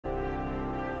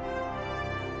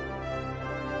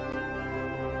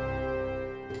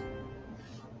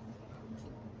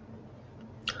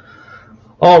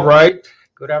All right.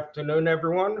 Good afternoon,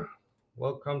 everyone.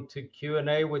 Welcome to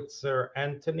Q&A with Sir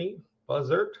Anthony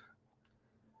Buzzard.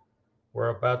 We're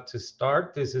about to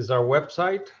start. This is our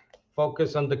website,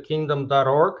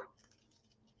 focusonthekingdom.org.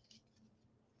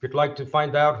 If you'd like to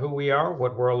find out who we are,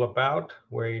 what we're all about,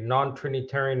 we're a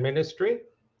non-Trinitarian ministry.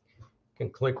 You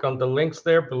can click on the links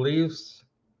there, beliefs,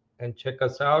 and check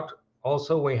us out.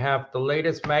 Also, we have the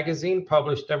latest magazine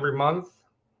published every month,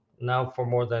 now for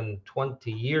more than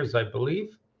 20 years, I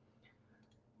believe,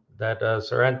 that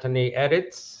Sir Anthony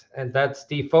edits, and that's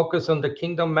the Focus on the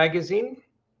Kingdom magazine.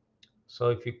 So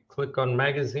if you click on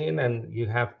magazine and you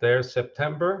have there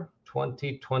September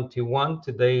 2021,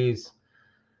 today is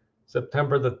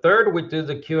September the 3rd. We do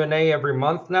the Q&A every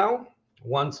month now,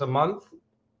 once a month.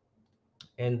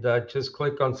 And just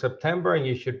click on September and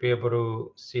you should be able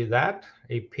to see that,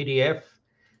 a PDF.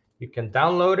 You can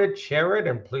download it, share it,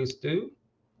 and please do.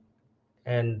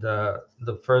 And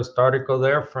the first article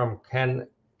there from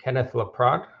Kenneth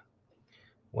Laprade,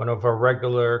 one of our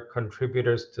regular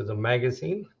contributors to the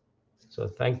magazine. So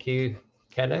thank you,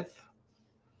 Kenneth.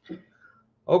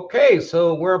 Okay,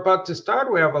 so we're about to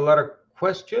start. We have a lot of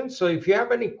questions. So if you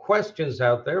have any questions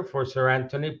out there for Sir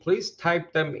Anthony, please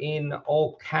type them in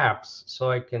all caps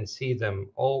so I can see them,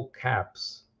 all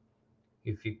caps,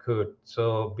 if you could.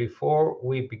 So before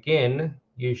we begin,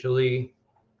 usually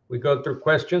we go through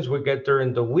questions we get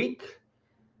during the week.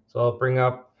 So I'll bring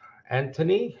up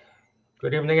Anthony.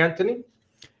 Good evening, Anthony.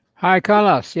 Hi,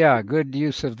 Carlos. Yeah, good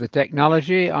use of the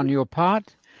technology on your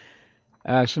part.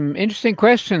 Some interesting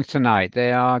questions tonight.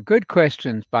 They are good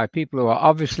questions by people who are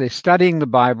obviously studying the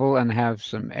Bible and have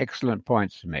some excellent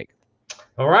points to make.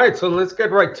 All right, so let's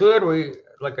get right to it.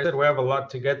 Like I said, we have a lot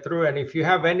to get through. And if you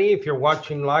have any, if you're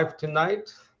watching live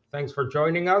tonight, thanks for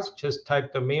joining us. Just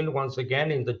type them in once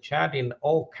again in the chat in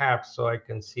all caps so I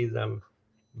can see them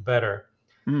better.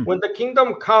 When the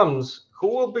kingdom comes, who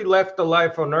will be left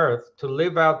alive on earth to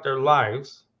live out their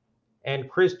lives and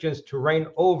Christians to reign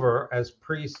over as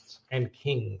priests and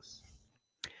kings?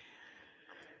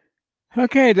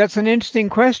 Okay, that's an interesting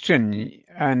question.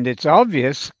 And it's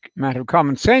obvious, matter of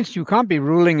common sense, you can't be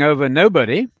ruling over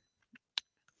nobody.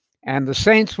 And the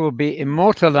saints will be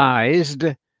immortalized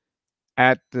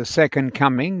at the second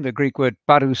coming, the Greek word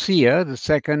parousia, the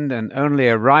second and only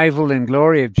arrival in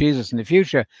glory of Jesus in the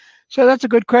future. So that's a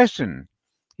good question.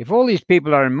 If all these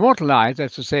people are immortalized,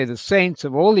 that's to say the saints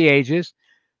of all the ages,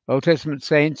 Old Testament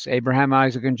saints, Abraham,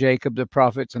 Isaac, and Jacob, the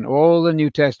prophets, and all the New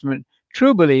Testament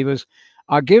true believers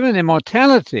are given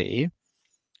immortality,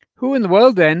 who in the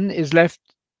world then is left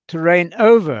to reign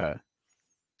over?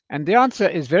 And the answer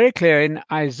is very clear in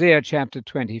Isaiah chapter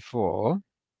 24.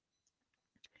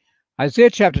 Isaiah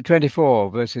chapter 24,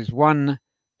 verses 1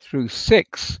 through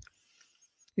 6,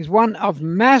 is one of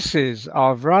masses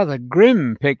of rather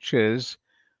grim pictures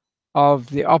of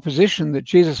the opposition that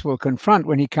Jesus will confront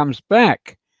when he comes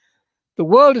back. The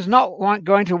world is not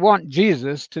going to want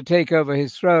Jesus to take over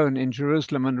his throne in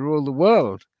Jerusalem and rule the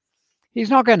world. He's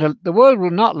not going to, the world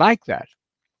will not like that.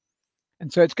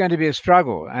 And so it's going to be a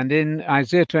struggle. And in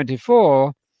Isaiah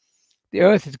 24, the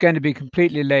earth is going to be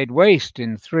completely laid waste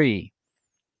in 3.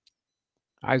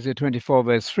 Isaiah 24,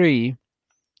 verse 3.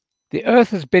 The earth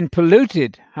has been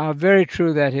polluted, how very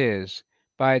true that is,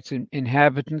 by its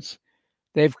inhabitants.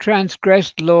 They've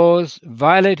transgressed laws,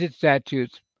 violated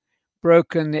statutes,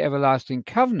 broken the everlasting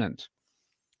covenant.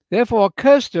 Therefore,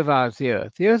 cursed of ours the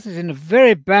earth. The earth is in a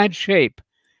very bad shape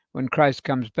when Christ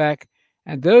comes back,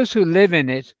 and those who live in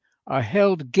it are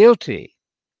held guilty,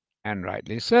 and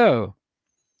rightly so.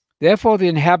 Therefore, the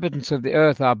inhabitants of the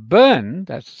earth are burned,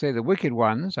 that's to say the wicked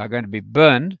ones are going to be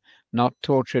burned, not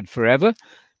tortured forever,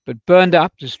 but burned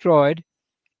up, destroyed.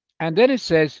 And then it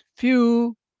says,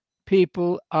 few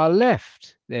people are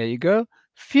left. There you go.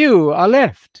 Few are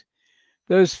left.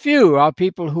 Those few are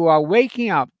people who are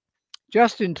waking up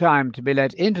just in time to be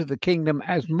let into the kingdom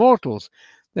as mortals.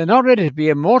 They're not ready to be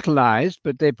immortalized,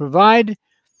 but they provide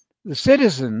the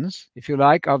citizens, if you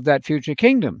like, of that future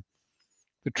kingdom.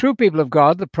 The true people of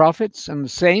God, the prophets and the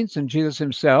saints and Jesus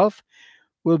himself,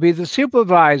 will be the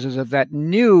supervisors of that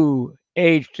new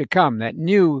age to come, that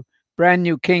new, brand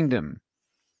new kingdom.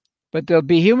 But there'll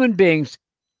be human beings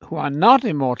who are not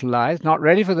immortalized, not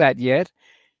ready for that yet.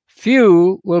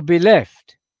 Few will be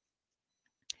left.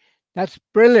 That's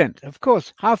brilliant. Of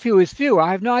course, how few is few? I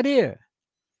have no idea.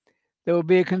 There will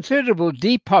be a considerable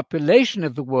depopulation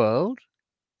of the world,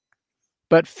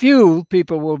 but few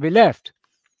people will be left.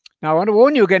 Now, I want to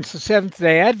warn you against the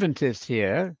Seventh-day Adventists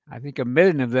here. I think 1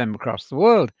 million of them across the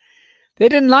world. They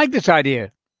didn't like this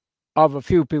idea of a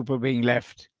few people being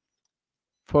left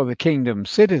for the kingdom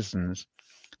citizens.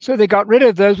 So they got rid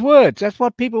of those words. That's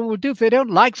what people will do. If they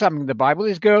don't like something in the Bible, they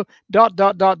just go dot,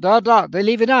 dot, dot, dot, dot. They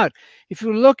leave it out. If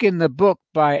you look in the book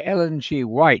by Ellen G.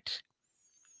 White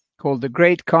called The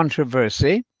Great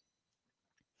Controversy,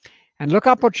 and look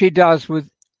up what she does with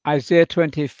Isaiah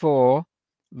 24,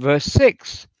 verse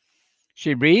 6.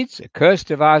 She reads, "A curse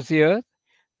devours the earth.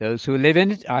 Those who live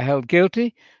in it are held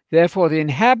guilty. Therefore the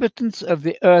inhabitants of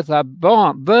the earth are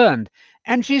burned."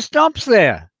 And she stops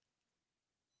there.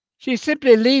 She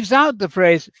simply leaves out the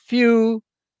phrase, "few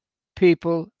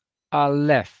people are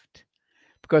left."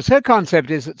 Because her concept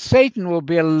is that Satan will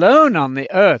be alone on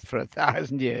the earth for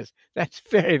 1,000 years. That's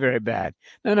very, very bad.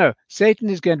 No, Satan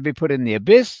is going to be put in the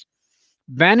abyss,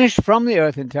 banished from the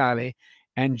earth entirely,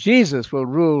 and Jesus will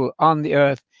rule on the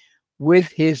earth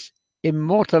with his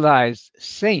immortalized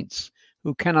saints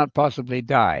who cannot possibly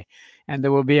die. And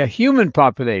there will be a human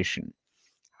population.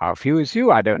 How few is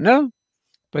few, I don't know.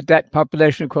 But that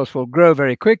population, of course, will grow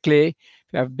very quickly. If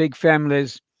you have big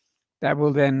families, that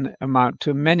will then amount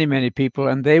to many, many people,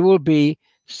 and they will be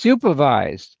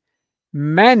supervised,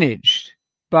 managed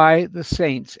by the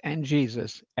saints and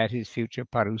Jesus at his future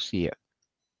parousia.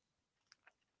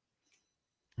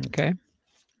 Okay.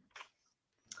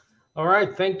 All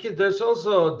right, thank you. There's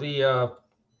also the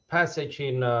passage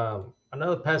in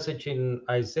another passage in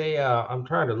Isaiah. I'm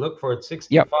trying to look for it.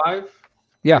 65.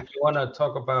 Yeah. If you want to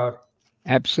talk about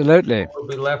absolutely what will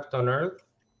be left on earth.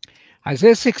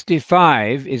 Isaiah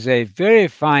 65 is a very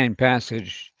fine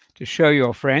passage to show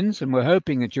your friends, and we're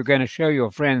hoping that you're going to show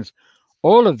your friends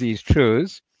all of these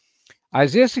truths.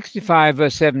 Isaiah 65,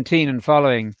 verse 17 and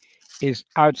following is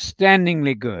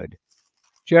outstandingly good.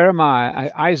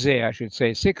 Isaiah, I should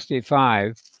say,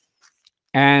 65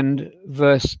 and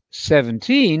verse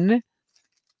 17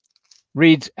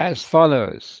 reads as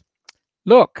follows.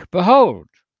 "Look, behold,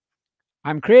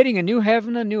 I'm creating a new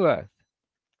heaven and new earth,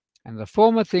 and the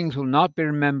former things will not be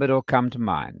remembered or come to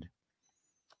mind.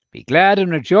 Be glad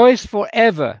and rejoice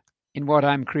forever in what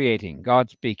I'm creating." God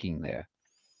speaking there.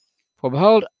 "For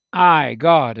behold, I,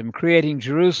 God, am creating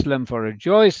Jerusalem for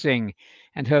rejoicing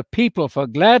and her people for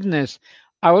gladness.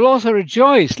 I will also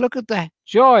rejoice." Look at the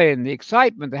joy and the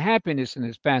excitement, the happiness in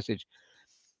this passage.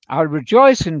 "I will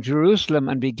rejoice in Jerusalem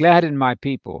and be glad in my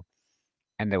people.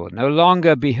 And there will no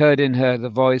longer be heard in her the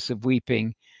voice of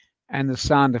weeping and the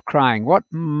sound of crying." What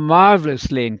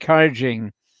marvelously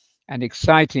encouraging and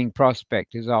exciting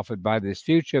prospect is offered by this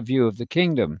future view of the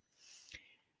kingdom.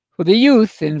 For the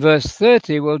youth, in verse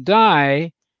 30, will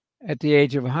die at the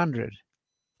age of 100.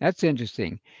 That's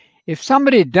interesting. If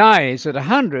somebody dies at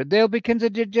 100, they'll be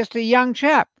considered just a young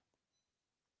chap.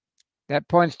 That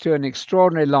points to an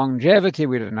extraordinary longevity.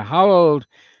 We don't know how old,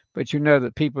 but you know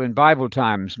that people in Bible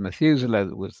times,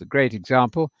 Methuselah was the great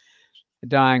example,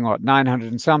 dying,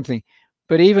 900 and something.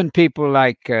 But even people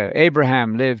like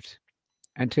Abraham lived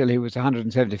until he was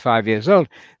 175 years old.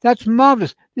 That's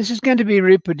marvelous. This is going to be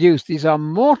reproduced. These are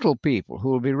mortal people who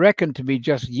will be reckoned to be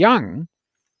just young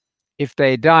if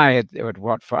they die at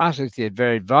what for us is the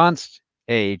very advanced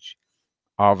age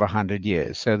of 100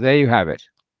 years. So there you have it.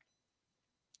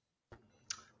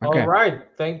 Okay. All right,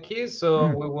 thank you. So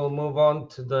we will move on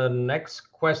to the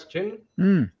next question.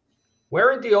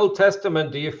 Where in the Old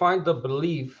Testament do you find the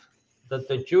belief that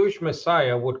the Jewish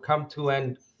Messiah would come to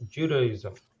end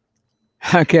Judaism?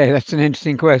 Okay, that's an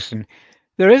interesting question.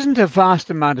 There isn't a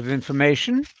vast amount of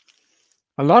information.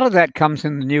 A lot of that comes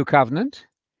in the New Covenant.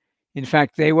 In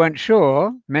fact, they weren't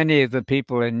sure, many of the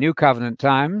people in New Covenant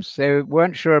times, they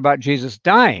weren't sure about Jesus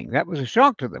dying. That was a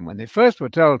shock to them when they first were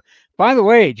told, by the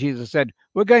way, Jesus said,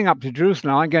 "We're going up to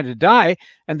Jerusalem, I'm going to die."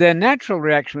 And their natural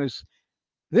reaction was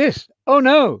this: "Oh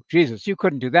no, Jesus, you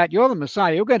couldn't do that. You're the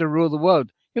Messiah. You're going to rule the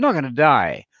world. You're not going to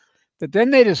die." But then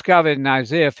they discovered in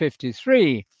Isaiah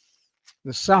 53,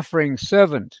 the suffering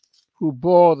servant who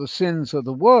bore the sins of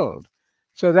the world.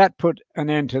 So that put an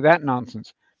end to that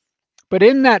nonsense. But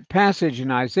in that passage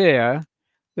in Isaiah,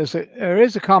 there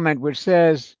is a comment which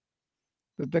says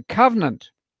that the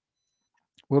covenant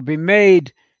will be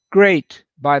made great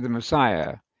by the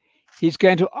Messiah. He's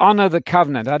going to honor the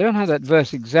covenant. I don't have that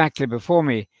verse exactly before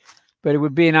me, but it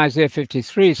would be in Isaiah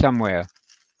 53 somewhere.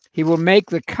 He will make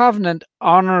the covenant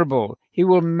honorable. He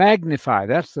will magnify,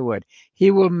 that's the word.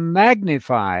 He will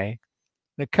magnify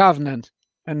the covenant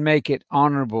and make it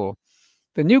honorable.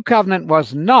 The new covenant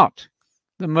was not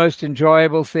the most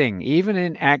enjoyable thing. Even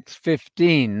in Acts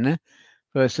 15,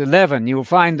 verse 11, you'll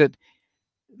find that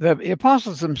the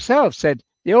apostles themselves said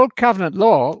the old covenant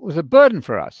law was a burden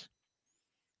for us.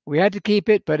 We had to keep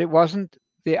it, but it wasn't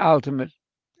the ultimate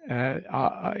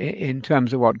in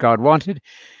terms of what God wanted.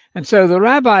 And so the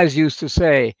rabbis used to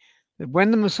say that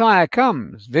when the Messiah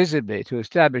comes visibly to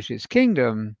establish his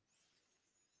kingdom,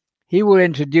 he will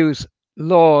introduce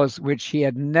laws which he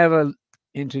had never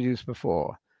introduced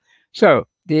before. So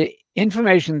the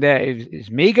information there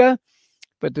is meager,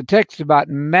 but the text about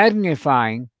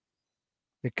magnifying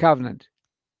the covenant,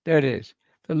 there it is.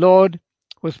 The Lord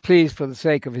was pleased for the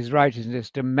sake of his righteousness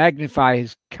to magnify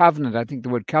his covenant. I think the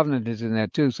word covenant is in there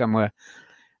too somewhere.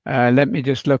 Let me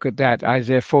just look at that.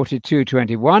 Isaiah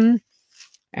 42:21,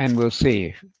 and we'll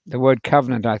see. The word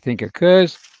covenant, I think,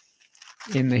 occurs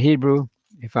in the Hebrew,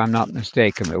 if I'm not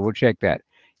mistaken, but we'll check that.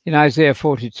 In Isaiah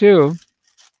 42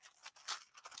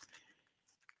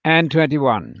 and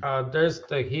 21. There's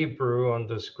the Hebrew on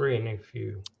the screen if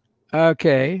you...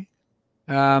 Okay.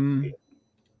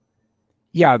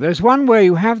 Yeah, there's one where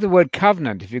you have the word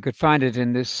covenant. If you could find it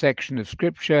in this section of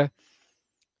Scripture,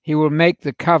 he will make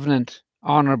the covenant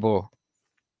honorable.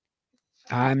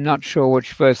 I'm not sure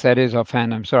which verse that is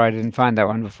offhand. I'm sorry, I didn't find that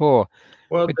one before.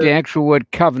 Well, but the actual word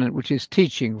covenant, which is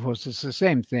teaching, of course, it's the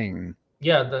same thing.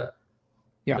 Yeah, the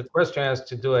question has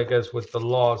to do, I guess, with the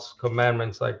laws,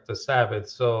 commandments like the Sabbath.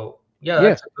 So, yeah,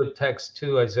 that's a good text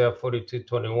too, Isaiah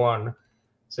 42:21,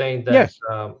 saying that.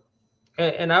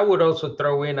 And I would also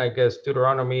throw in, I guess,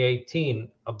 Deuteronomy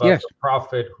 18 about the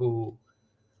prophet who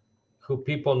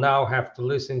people now have to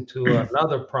listen to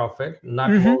another prophet,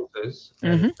 not Moses,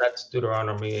 and that's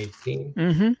Deuteronomy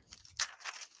 18.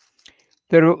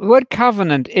 The word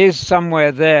covenant is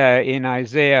somewhere there in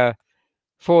Isaiah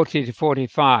 40 to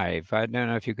 45. I don't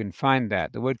know if you can find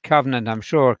that. The word covenant, I'm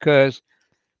sure, occurs,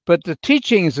 but the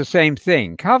teaching is the same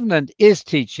thing. Covenant is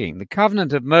teaching. The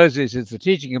covenant of Moses is the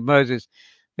teaching of Moses.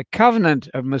 The covenant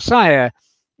of Messiah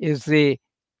is the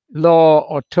law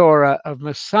or Torah of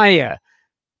Messiah.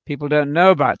 People don't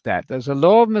know about that. There's a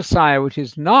law of Messiah which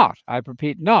is not, I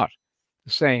repeat, not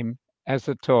the same as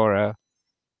the Torah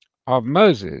of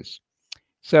Moses.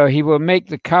 So he will make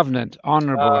the covenant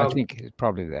honorable. I think it's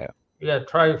probably there. Yeah,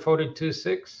 try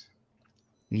 42:6.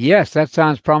 Yes, that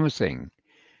sounds promising.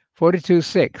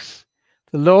 42:6.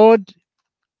 The Lord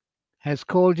has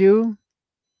called you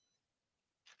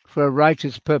for a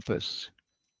righteous purpose,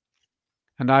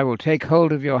 and I will take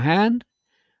hold of your hand,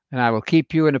 and I will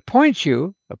keep you and appoint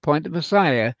the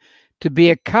Messiah, to be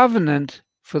a covenant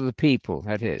for the people,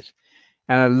 that is,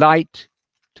 and a light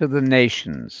to the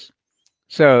nations.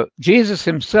 So Jesus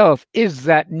himself is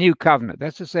that new covenant.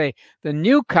 That's to say, the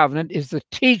new covenant is the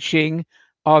teaching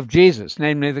of Jesus,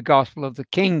 namely the gospel of the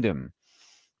kingdom.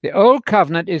 The old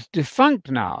covenant is defunct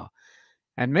now,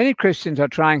 and many Christians are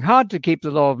trying hard to keep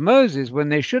the law of Moses when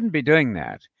they shouldn't be doing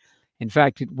that. In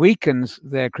fact, it weakens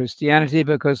their Christianity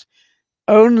because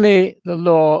only the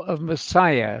law of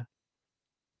Messiah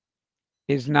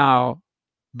is now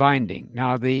binding.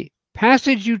 Now, the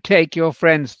passage you take your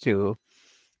friends to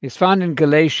is found in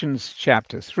Galatians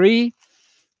chapter 3,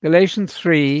 Galatians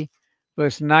 3,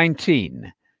 verse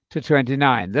 19 to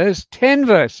 29. There's 10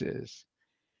 verses.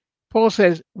 Paul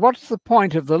says, what's the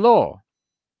point of the law?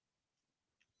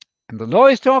 And the law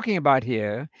he's talking about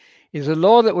here is a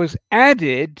law that was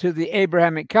added to the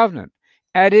Abrahamic covenant,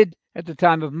 added at the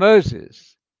time of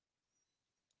Moses.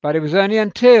 But it was only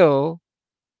until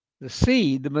the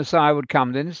seed, the Messiah, would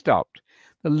come, then it stopped.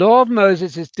 The law of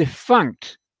Moses is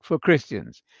defunct for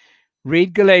Christians.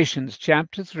 Read Galatians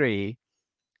chapter 3,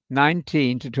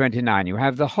 19 to 29. You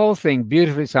have the whole thing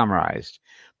beautifully summarized.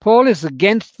 Paul is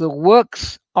against the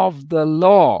works of the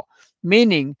law,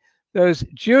 meaning those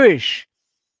Jewish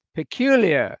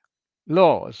peculiar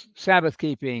laws, Sabbath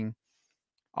keeping,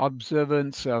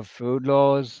 observance of food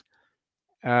laws,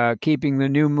 keeping the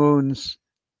new moons,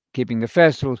 keeping the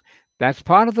festivals. That's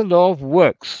part of the law of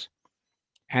works.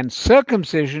 And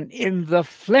circumcision in the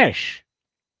flesh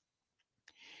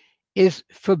is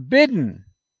forbidden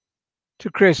to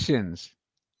Christians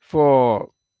for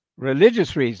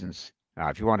religious reasons. Now,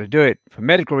 if you want to do it for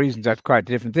medical reasons, that's quite a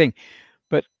different thing.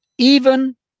 But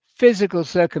even physical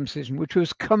circumcision, which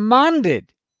was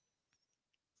commanded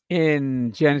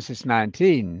in Genesis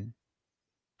 19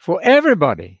 for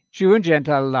everybody, Jew and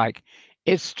Gentile alike,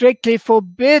 is strictly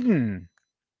forbidden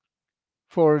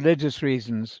for religious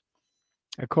reasons,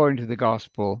 according to the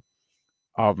gospel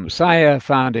of Messiah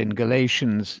found in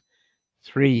Galatians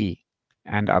 3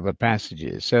 and other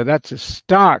passages. So that's a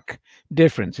stark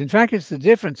difference. In fact, it's the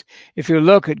difference, if you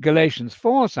look at Galatians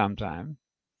 4 sometime,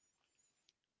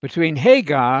 between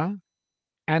Hagar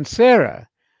and Sarah.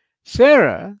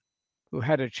 Sarah, who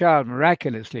had a child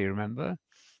miraculously, remember,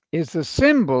 is the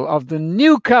symbol of the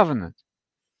new covenant.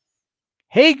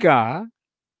 Hagar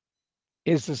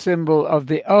is the symbol of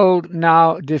the old,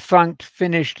 now defunct,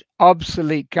 finished,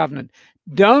 obsolete covenant.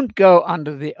 Don't go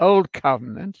under the old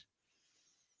covenant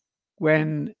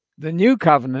when the new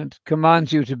covenant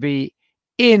commands you to be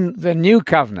in the new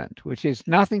covenant, which is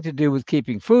nothing to do with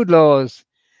keeping food laws,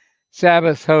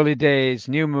 Sabbaths, holy days,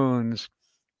 new moons.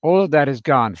 All of that is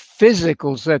gone.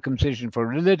 Physical circumcision for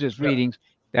religious Yep. readings,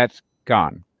 that's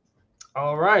gone.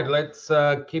 All right, let's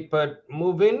keep it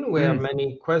moving. We have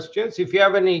many questions. If you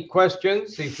have any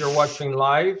questions, if you're watching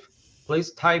live,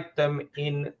 please type them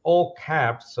in all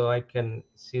caps so I can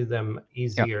see them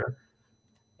easier.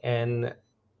 And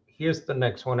here's the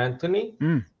next one, Anthony.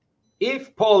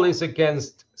 If Paul is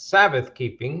against Sabbath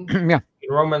keeping Yeah.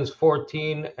 in Romans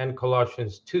 14 and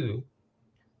Colossians 2,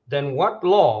 then what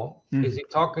law is he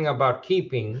talking about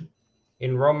keeping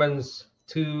in Romans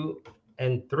 2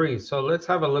 and 3? So let's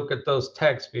have a look at those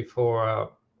texts before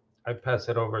I pass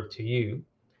it over to you.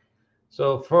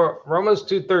 So for Romans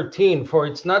 2:13, for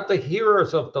it's not the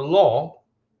hearers of the law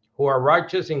who are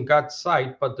righteous in God's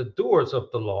sight, but the doers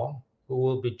of the law who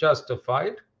will be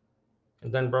justified.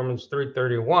 And then Romans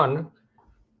 3:31,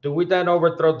 do we then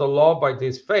overthrow the law by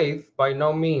this faith? By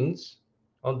no means.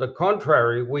 On the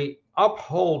contrary, we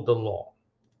uphold the law.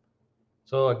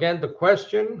 So again, the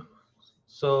question,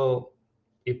 so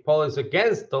if Paul is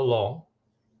against the law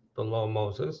of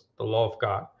Moses, the law of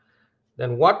God,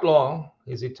 then what law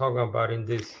is he talking about in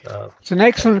this? It's an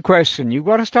excellent question. You've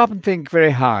got to stop and think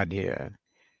very hard here.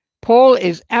 Paul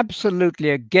is absolutely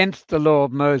against the law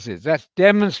of Moses. That's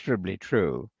demonstrably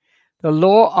true. The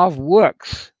law of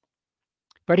works.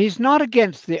 But he's not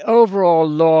against the overall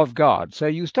law of God. So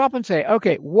you stop and say,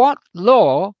 okay, what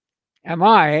law am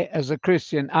I as a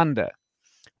Christian under?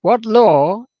 What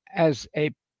law as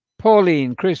a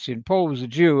Pauline Christian, Paul was a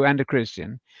Jew and a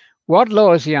Christian, what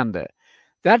law is he under?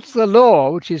 That's the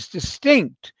law which is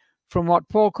distinct from what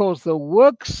Paul calls the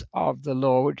works of the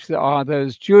law, which are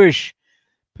those Jewish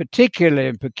particular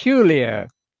and peculiar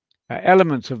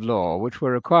elements of law which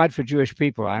were required for Jewish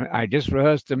people. I just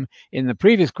rehearsed them in the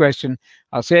previous question.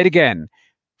 I'll say it again.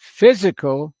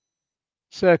 Physical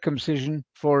circumcision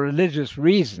for religious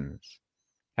reasons.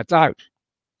 That's out.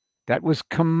 That was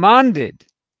commanded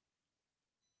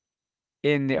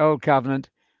in the Old Covenant,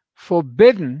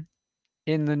 forbidden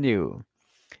in the New.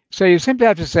 So you simply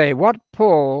have to say, what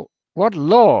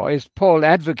law is Paul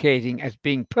advocating as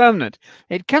being permanent?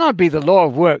 It cannot be the law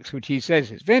of works, which he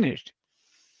says is finished.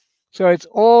 So it's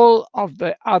all of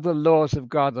the other laws of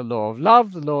God, the law of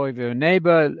love, the law of your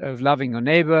neighbor, of loving your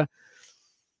neighbor,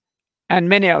 and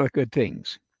many other good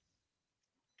things.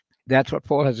 That's what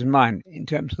Paul has in mind in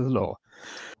terms of the law.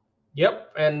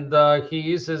 Yep, and he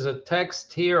uses a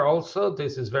text here also.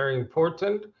 This is very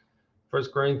important.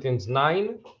 1 Corinthians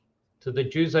 9, to the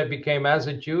Jews I became as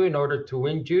a Jew in order to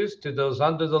win Jews. To those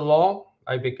under the law,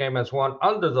 I became as one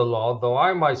under the law, though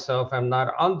I myself am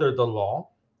not under the law.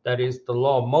 That is the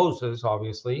law of Moses,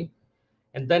 obviously.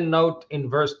 And then note in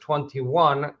verse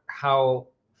 21 how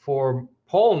for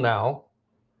Paul now,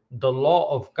 the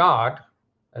law of God,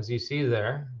 as you see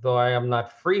there, though I am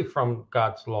not free from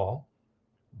God's law,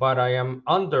 but I am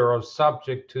under or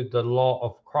subject to the law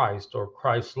of Christ or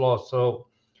Christ's law. So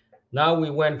now we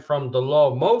went from the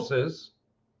law of Moses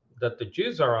that the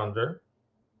Jews are under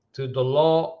to the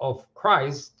law of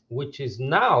Christ, which is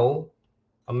now,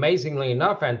 amazingly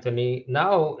enough, Anthony,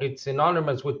 now it's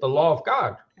synonymous with the law of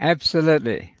God.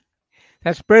 Absolutely.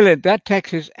 That's brilliant. That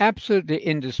text is absolutely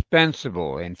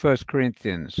indispensable in 1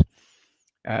 Corinthians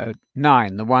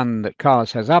 9, the one that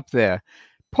Carlos has up there.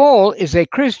 Paul is a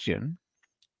Christian.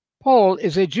 Paul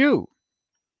is a Jew.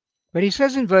 But he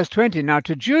says in verse 20, now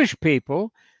to Jewish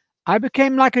people, I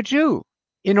became like a Jew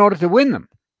in order to win them.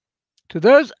 To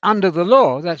those under the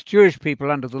law, that's Jewish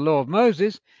people under the law of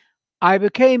Moses, I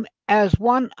became as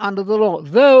one under the law,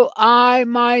 though I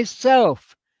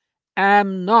myself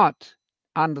am not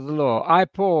under the law. I,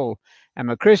 Paul, am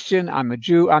a Christian, I'm a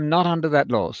Jew, I'm not under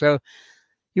that law. So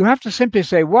you have to simply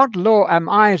say, what law am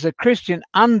I as a Christian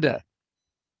under?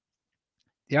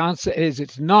 The answer is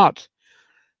it's not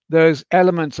those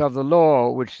elements of the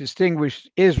law which distinguished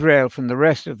Israel from the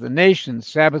rest of the nations,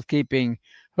 Sabbath keeping,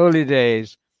 holy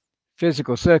days,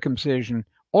 physical circumcision,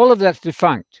 all of that's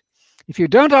defunct. If you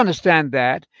don't understand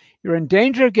that, you're in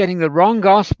danger of getting the wrong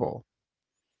gospel.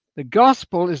 The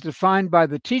gospel is defined by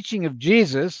the teaching of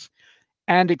Jesus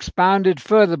and expounded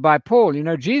further by Paul. You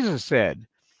know, Jesus said,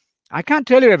 I can't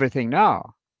tell you everything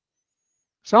now.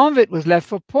 Some of it was left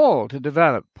for Paul to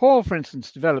develop. Paul, for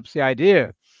instance, develops the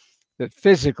idea that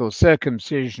physical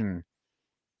circumcision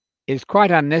is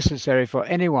quite unnecessary for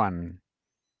anyone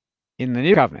in the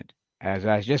New Covenant. As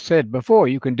I just said before,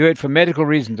 you can do it for medical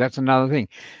reasons. That's another thing.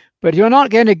 But you're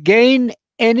not going to gain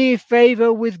any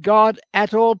favor with God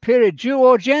at all, period, Jew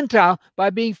or Gentile, by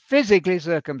being physically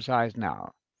circumcised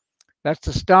now. That's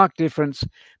the stark difference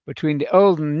between the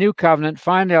Old and New Covenant.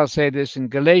 Finally, I'll say this in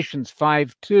Galatians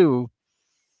 5:2.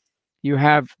 You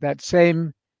have that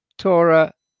same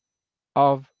Torah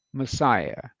of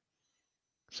Messiah.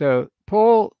 So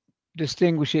Paul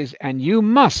distinguishes, and you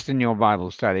must in your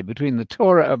Bible study, between the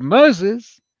Torah of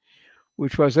Moses,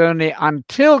 which was only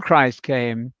until Christ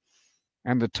came,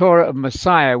 and the Torah of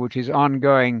Messiah, which is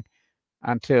ongoing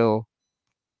until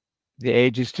the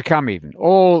ages to come, even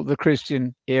all the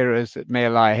Christian eras that may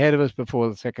lie ahead of us before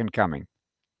the second coming.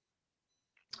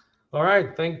 All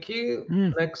right, thank you.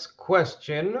 Next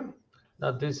question.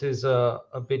 Now, this is a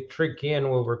bit tricky and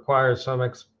will require some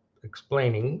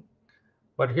explaining.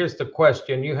 But here's the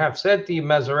question. You have said the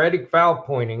Masoretic vowel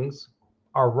pointings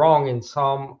are wrong in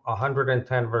Psalm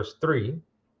 110, verse 3.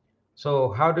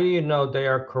 So how do you know they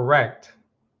are correct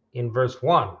in verse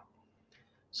 1?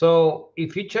 So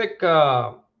if you check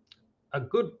a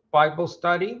good Bible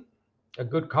study, a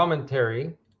good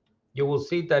commentary, you will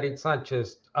see that it's not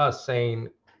just us saying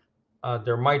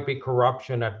there might be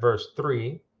corruption at verse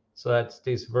 3. So that's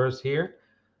this verse here.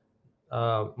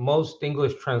 Most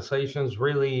English translations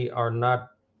really are not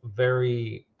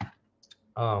very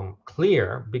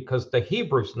clear because the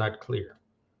Hebrew is not clear.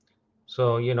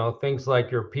 So, you know, things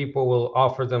like your people will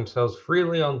offer themselves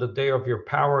freely on the day of your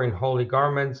power in holy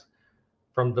garments.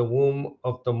 From the womb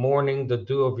of the morning, the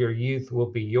dew of your youth will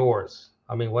be yours.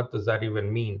 I mean, what does that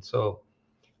even mean? So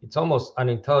it's almost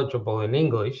unintelligible in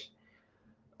English.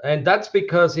 And that's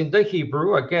because in the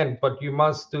Hebrew, again, but you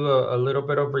must do a little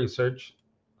bit of research.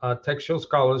 Textual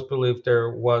scholars believe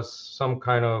there was some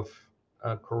kind of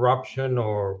corruption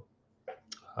or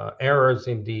errors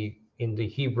in the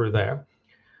Hebrew there.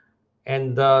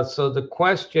 And so the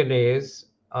question is,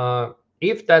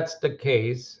 if that's the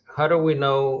case, how do we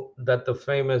know that the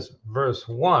famous verse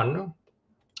 1,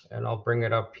 and I'll bring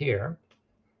it up here.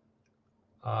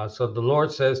 So the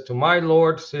Lord says, to my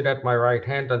Lord, sit at my right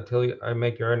hand until I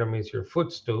make your enemies your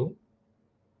footstool.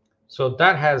 So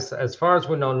that has, as far as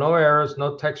we know, no errors,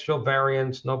 no textual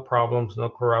variants, no problems, no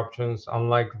corruptions,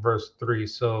 unlike verse 3.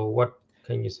 So what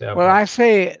can you say about Well, I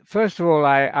say, first of all,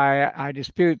 I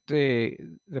dispute the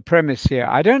premise here.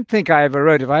 I don't think I ever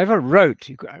wrote, if I ever wrote,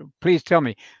 please tell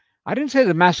me, I didn't say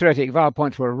the Masoretic vowel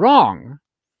points were wrong.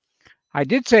 I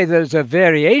did say there's a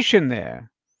variation there,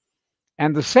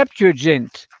 and the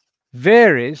Septuagint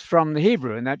varies from the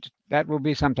Hebrew, and that will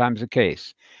be sometimes the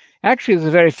case. Actually, there's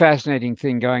a very fascinating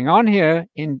thing going on here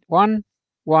in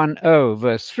 110,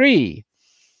 verse 3.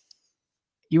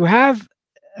 You have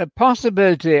a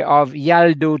possibility of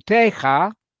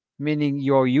yaldutecha, meaning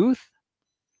your youth,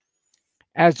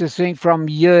 as distinct from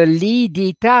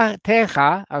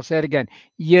yeliditecha. I'll say it again.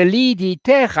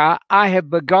 Yeliditecha, I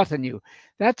have begotten you.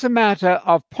 That's a matter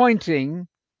of pointing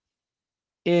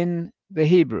in the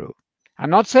Hebrew.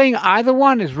 I'm not saying either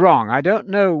one is wrong. I don't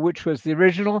know which was the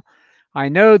original. I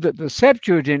know that the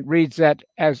Septuagint reads that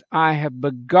as I have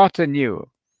begotten you.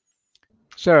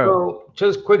 So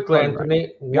just quickly,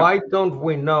 Anthony, why don't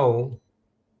we know,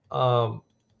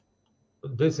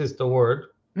 this is the word,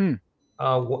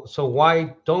 so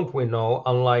why don't we know,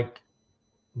 unlike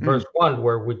verse 1,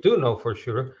 where we do know for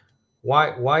sure,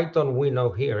 why don't we know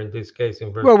here in this case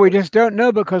in verse 1? We just don't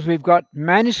know because we've got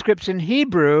manuscripts in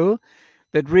Hebrew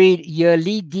that read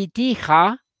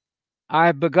Yeliditicha, I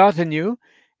have begotten you,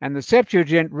 and the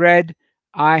Septuagint read,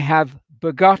 I have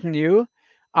begotten you.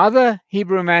 Other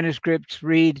Hebrew manuscripts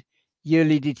read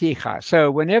Yeliditicha. So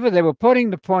whenever they were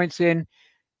putting the points in,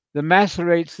 the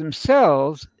Masoretes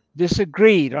themselves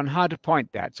disagreed on how to point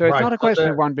that. So it's not a question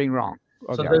of one being wrong.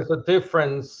 So there's a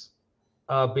difference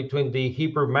between the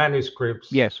Hebrew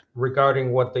manuscripts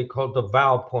regarding what they call the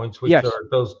vowel points, which are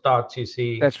those dots you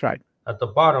see That's right. at the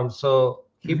bottom. So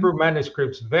Hebrew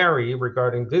manuscripts vary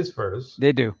regarding this verse.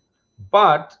 They do.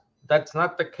 But that's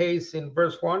not the case in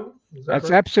verse 1? That's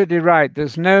absolutely right.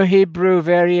 There's no Hebrew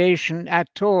variation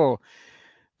at all.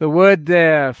 The word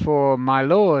there for my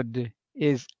Lord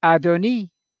is Adoni.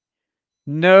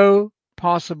 No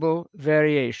possible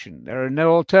variation. There are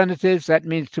no alternatives. That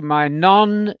means to my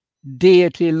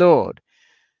non-deity Lord.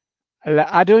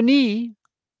 Adoni,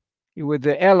 with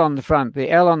the L on the front,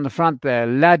 there,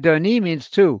 Ladoni means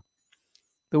two.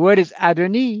 The word is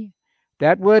Adoni.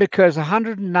 That word occurs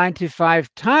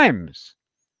 195 times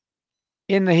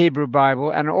in the Hebrew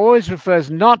Bible and always refers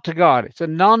not to God. It's a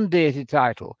non-deity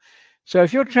title. So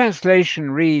if your translation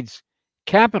reads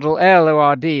capital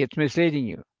L-O-R-D, it's misleading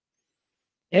you.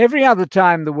 Every other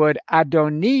time the word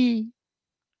Adoni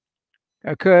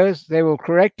occurs, they will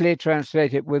correctly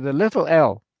translate it with a little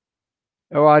L,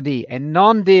 O-R-D, a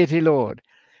non-deity Lord.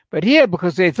 But here,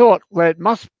 because they thought, well, it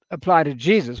must apply to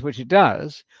Jesus, which it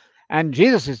does, and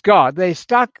Jesus is God, they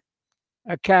stuck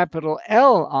a capital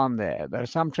L on there. There are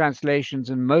some translations,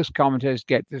 and most commentators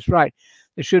get this right.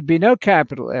 There should be no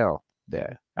capital L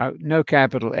there, no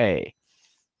capital A,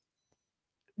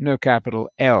 no capital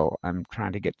L. I'm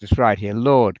trying to get this right here.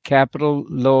 Lord, capital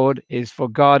Lord is for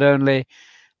God only.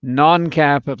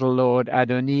 Non-capital Lord,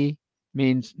 Adoni,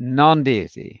 means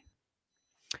non-deity.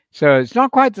 So it's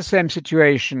not quite the same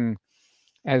situation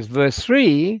as verse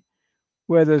 3,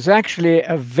 where there's actually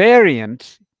a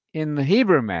variant in the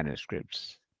Hebrew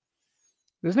manuscripts.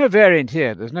 There's no variant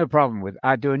here. There's no problem with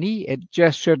Adoni. It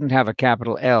just shouldn't have a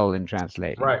capital L in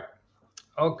translating. Right.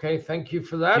 Okay, thank you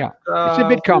for that. Yeah, it's a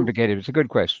bit complicated. It's a good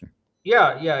question.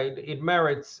 Yeah, it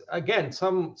merits, again,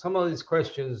 some of these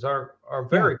questions are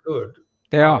very good.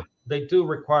 They are. They do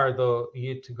require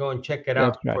you to go and check it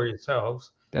out for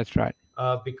yourselves. That's right.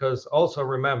 Because also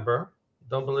remember,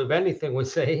 don't believe anything we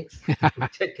say.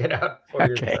 Check it out for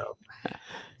yourself.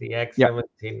 The Acts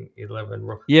 17:11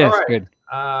 rule. Yes, all right. Good.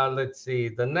 Let's see.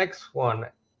 The next one.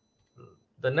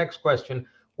 The next question.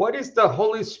 What is the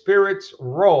Holy Spirit's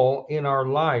role in our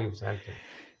lives, Anthony?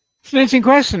 It's an interesting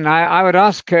question. I would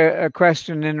ask a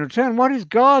question in return. What is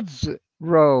God's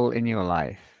role in your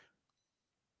life?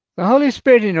 The Holy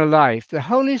Spirit in your life. The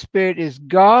Holy Spirit is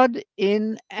God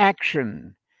in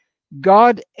action.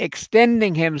 God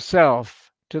extending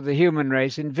himself to the human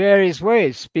race in various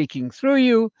ways, speaking through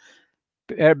you,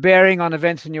 bearing on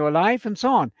events in your life, and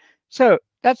so on. So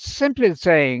that's simply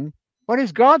saying, what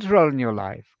is God's role in your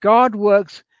life? God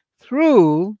works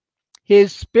through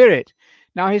his Spirit.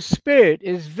 Now, his Spirit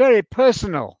is very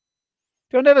personal.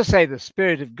 Don't ever say the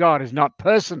Spirit of God is not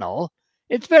personal.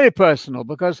 It's very personal,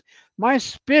 because my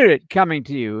spirit coming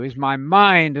to you is my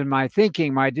mind and my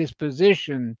thinking, my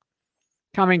disposition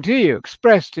coming to you,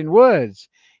 expressed in words.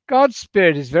 God's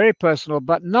Spirit is very personal,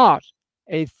 but not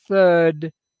a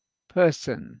third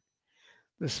person.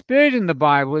 The Spirit in the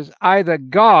Bible is either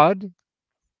God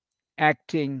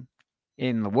acting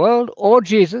in the world or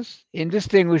Jesus,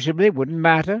 indistinguishably, wouldn't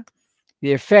matter.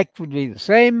 The effect would be the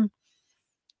same,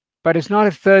 but it's not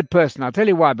a third person. I'll tell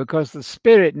you why. Because the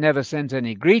Spirit never sends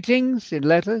any greetings in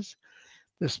letters.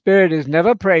 The Spirit is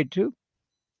never prayed to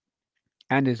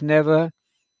and is never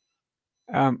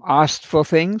asked for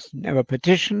things, never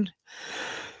petitioned.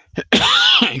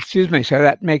 Excuse me. So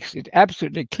that makes it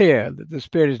absolutely clear that the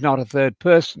Spirit is not a third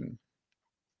person.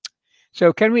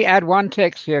 So can we add one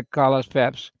text here, Carlos,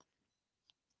 perhaps?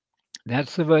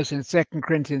 That's the verse in 2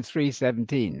 Corinthians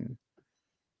 3:17.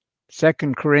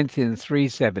 2 Corinthians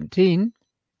 3:17.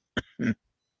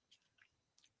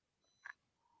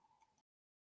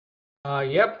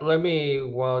 Yep, let me,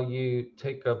 while you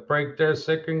take a break there,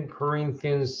 2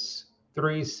 Corinthians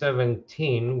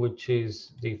 3:17, which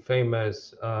is the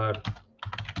famous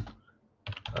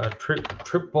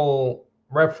triple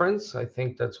reference. I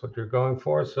think that's what you're going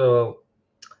for. So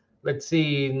let's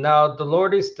see. Now the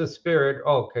Lord is the Spirit.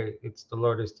 Oh, okay, it's the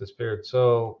Lord is the Spirit.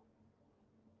 So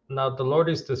now the Lord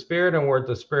is the Spirit, and where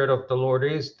the Spirit of the Lord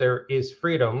is, there is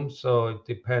freedom. So it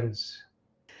depends.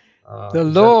 The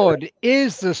Lord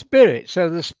is the Spirit. So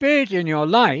the Spirit in your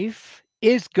life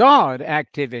is God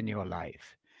active in your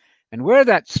life. And where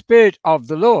that Spirit of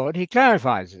the Lord, he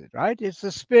clarifies it, right? It's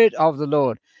the Spirit of the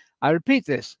Lord. I repeat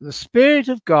this. The Spirit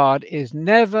of God is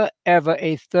never, ever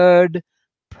a third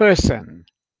person.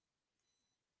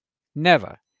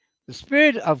 Never. The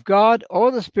Spirit of God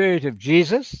or the Spirit of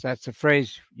Jesus, that's a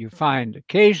phrase you find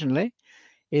occasionally,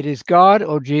 it is God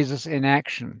or Jesus in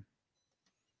action.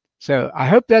 So I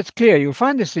hope that's clear. You'll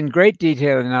find this in great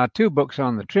detail in our two books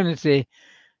on the Trinity,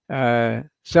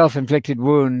 Self-Inflicted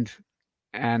Wound,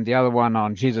 and the other one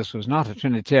on Jesus Was Not a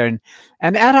Trinitarian.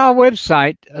 And at our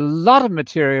website, a lot of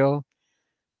material.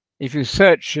 If you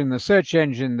search in the search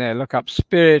engine there, look up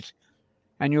Spirit,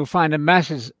 and you'll find a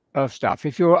masses of stuff.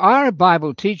 If you are a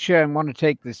Bible teacher and want to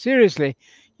take this seriously,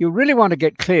 you really want to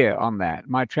get clear on that.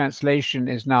 My translation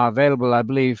is now available, I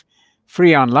believe,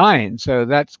 free online. So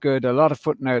that's good. A lot of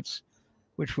footnotes,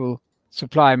 which will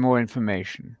supply more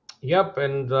information. Yep.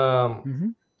 And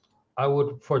I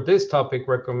would, for this topic,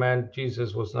 recommend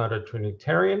Jesus Was Not a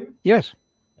Trinitarian. Yes.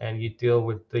 And you deal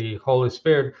with the Holy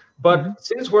Spirit. But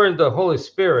since we're in the Holy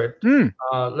Spirit,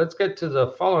 let's get to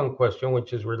the following question,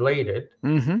 which is related.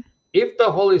 If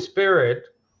the Holy Spirit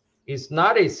is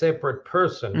not a separate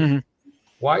person,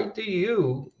 why do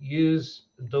you use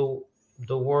the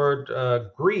word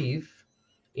grief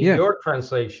in your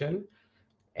translation?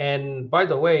 And by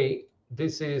the way,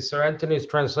 this is Sir Anthony's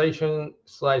translation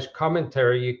 /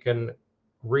 commentary. You can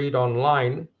read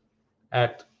online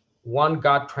at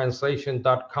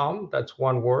onegodtranslation.com. That's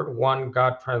one word,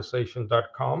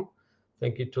 onegodtranslation.com.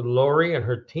 Thank you to Lori and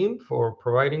her team for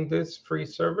providing this free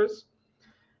service.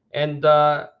 And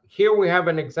here we have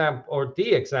an example, or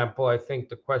the example, I think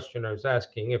the questioner is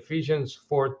asking, Ephesians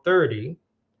 4:30.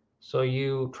 So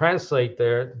you translate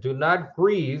there, do not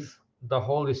grieve the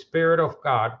Holy Spirit of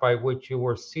God by which you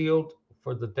were sealed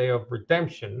for the day of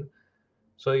redemption.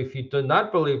 So if you do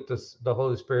not believe this, the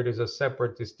Holy Spirit is a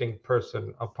separate, distinct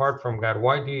person apart from God,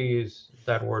 why do you use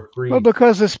that word grieve? Well,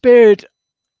 because the Spirit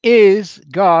is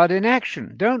God in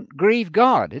action. Don't grieve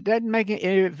God. It doesn't make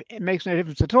it makes no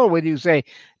difference at all whether you say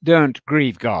don't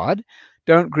grieve God,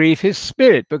 don't grieve his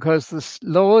Spirit, because the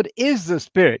Lord is the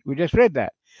Spirit. We just read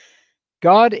that.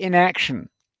 God in action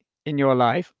in your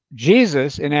life,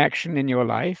 Jesus in action in your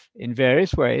life in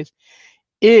various ways,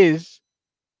 is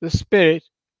the Spirit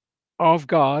of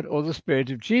God or the Spirit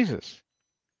of Jesus.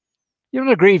 You don't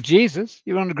want to grieve Jesus,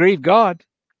 you want to grieve God.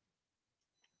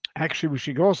 Actually, we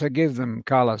should also give them,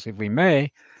 Carlos, if we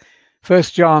may, 1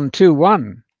 John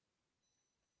 2:1,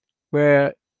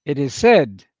 where it is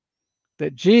said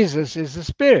that Jesus is the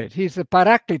Spirit. He's the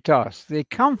Parakletos, the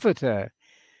Comforter.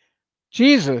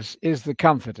 Jesus is the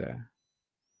Comforter.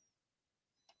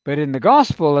 But in the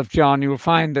Gospel of John, you'll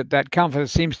find that that Comforter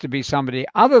seems to be somebody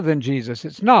other than Jesus.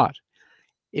 It's not.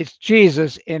 It's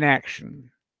Jesus in action.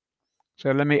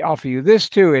 So let me offer you this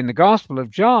too. In the Gospel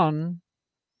of John,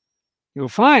 you'll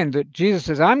find that Jesus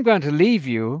says, I'm going to leave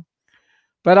you,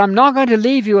 but I'm not going to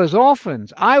leave you as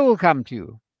orphans. I will come to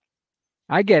you.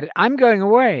 I get it. I'm going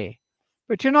away,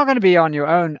 but you're not going to be on your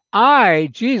own. I,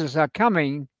 Jesus, am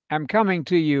coming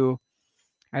to you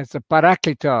as the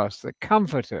Parakletos, the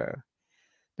Comforter.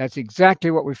 That's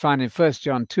exactly what we find in 1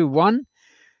 John 2:1.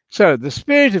 So the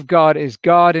Spirit of God is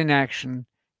God in action,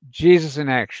 Jesus in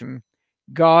action,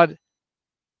 God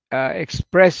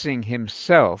expressing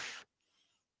himself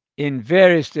in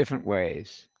various different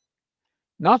ways.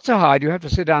 Not so hard. You have to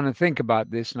sit down and think about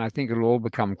this, and I think it'll all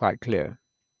become quite clear.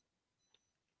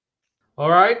 All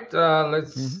right,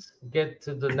 let's get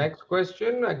to the next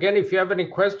question. Again, if you have any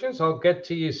questions, I'll get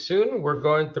to you soon. We're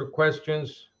going through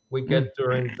questions we get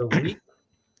during the week.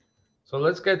 So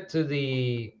let's get to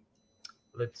the,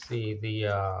 let's see,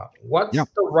 what's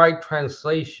the right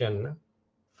translation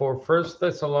for 1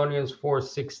 Thessalonians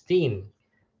 4:16?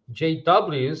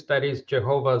 JWs, that is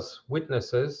Jehovah's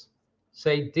Witnesses,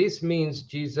 say this means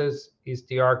Jesus is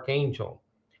the archangel.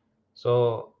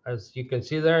 So as you can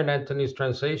see there in Anthony's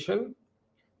translation,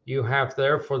 you have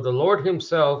there, for the Lord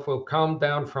himself will come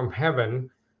down from heaven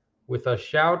with a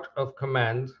shout of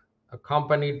command,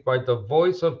 accompanied by the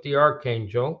voice of the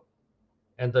archangel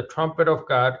and the trumpet of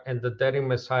God, and the dead in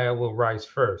Messiah will rise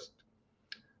first.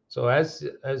 So as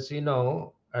you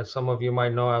know, as some of you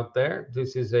might know out there,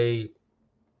 this is a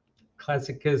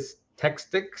classicus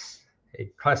textix, a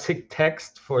classic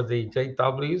text for the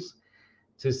JWs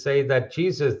to say that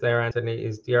Jesus there, Anthony,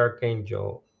 is the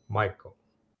archangel Michael.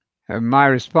 My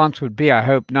response would be, I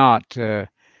hope not to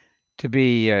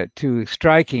be too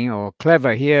striking or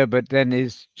clever here, but then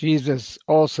is Jesus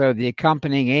also the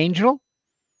accompanying angel?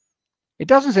 It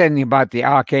doesn't say anything about the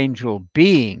archangel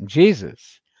being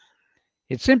Jesus.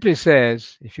 It simply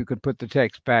says, if you could put the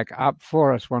text back up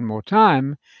for us one more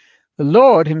time, the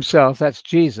Lord himself, that's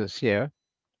Jesus here,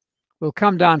 will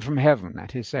come down from heaven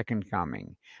at his second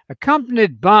coming,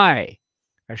 accompanied by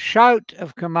a shout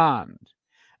of command,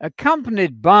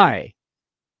 accompanied by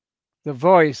the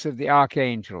voice of the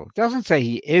archangel. It doesn't say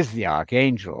he is the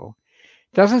archangel.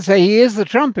 It doesn't say he is the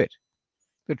trumpet.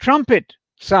 The trumpet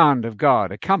sound of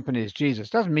God accompanies Jesus.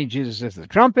 Doesn't mean Jesus is the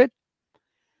trumpet.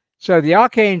 So the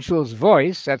archangel's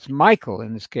voice, that's Michael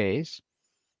in this case,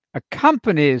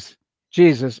 accompanies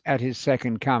Jesus at his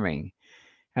second coming.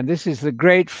 And this is the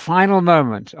great final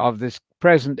moment of this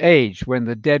present age when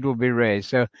the dead will be raised.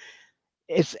 So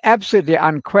it's absolutely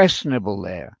unquestionable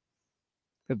there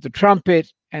that the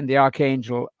trumpet and the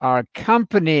archangel are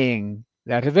accompanying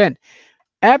that event.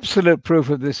 Absolute proof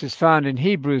of this is found in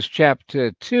Hebrews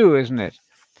chapter 2, isn't it?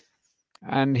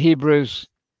 And Hebrews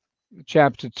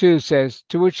chapter 2 says,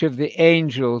 to which of the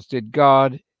angels did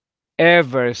God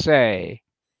ever say,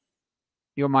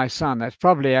 you're my son? That's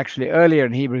probably actually earlier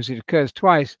in Hebrews. It occurs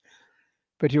twice,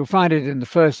 but you'll find it in the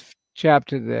first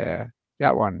chapter there,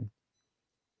 that one.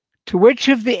 To which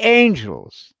of the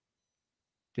angels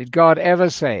did God ever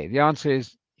say? The answer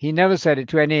is he never said it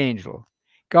to any angel.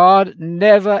 God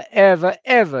never, ever,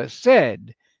 ever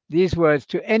said these words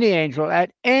to any angel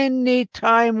at any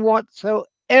time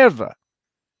whatsoever.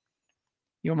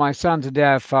 You're my son, today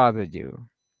I've fathered you.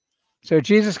 So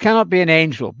Jesus cannot be an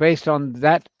angel based on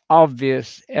that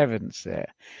obvious evidence there.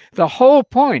 The whole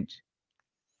point,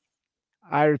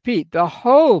 I repeat, the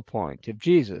whole point of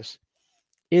Jesus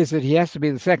is that he has to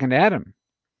be the second Adam.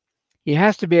 He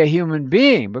has to be a human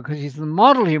being because he's the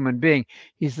model human being.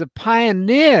 He's the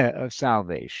pioneer of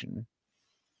salvation.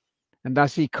 And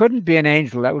thus he couldn't be an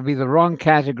angel. That would be the wrong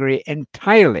category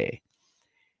entirely.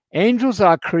 Angels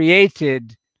are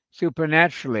created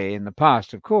supernaturally in the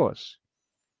past, of course.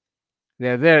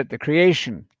 They're there at the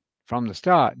creation from the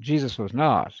start. Jesus was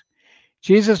not.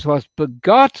 Jesus was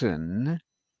begotten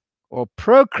or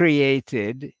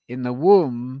procreated in the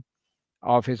womb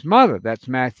of his mother. That's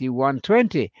Matthew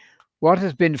 1:20. What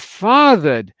has been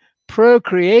fathered,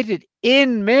 procreated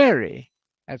in Mary,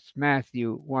 that's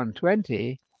Matthew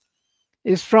 1:20,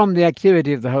 is from the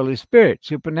activity of the Holy Spirit,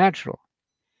 supernatural.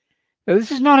 Now,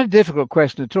 this is not a difficult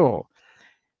question at all.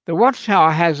 The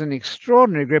Watchtower has an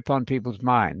extraordinary grip on people's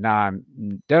mind. Now,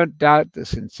 don't doubt the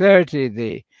sincerity,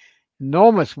 the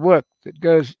enormous work that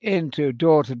goes into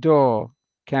door-to-door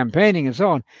campaigning and so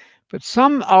on, but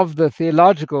some of the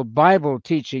theological Bible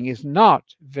teaching is not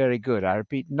very good. I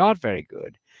repeat, not very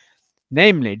good.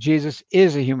 Namely, Jesus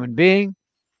is a human being.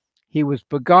 He was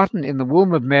begotten in the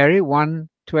womb of Mary,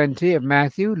 1:20 of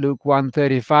Matthew, Luke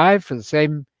 1:35 for the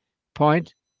same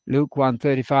point, Luke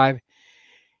 1:35.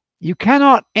 You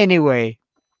cannot anyway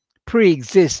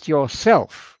pre-exist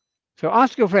yourself. So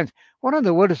ask your friends, what in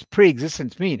the world does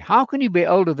pre-existence mean? How can you be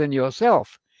older than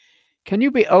yourself? Can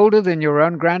you be older than your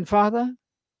own grandfather?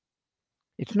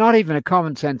 It's not even a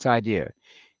common sense idea.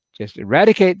 Just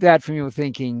eradicate that from your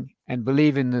thinking and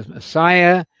believe in the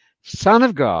Messiah, Son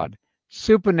of God,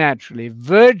 supernaturally,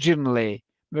 virginally,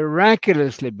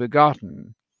 miraculously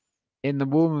begotten in the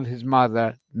womb of his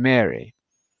mother, Mary.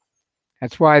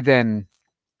 That's why then,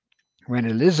 when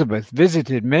Elizabeth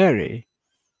visited Mary,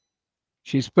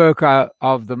 she spoke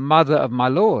of the mother of my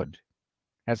Lord.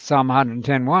 That's Psalm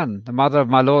 110:1, the mother of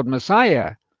my Lord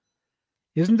Messiah.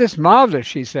 Isn't this marvelous,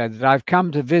 she said, that I've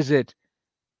come to visit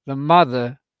the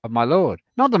mother of my Lord,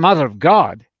 not the mother of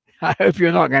God. I hope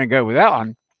you're not going to go with that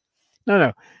one.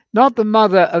 No, not the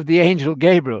mother of the angel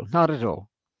Gabriel, not at all,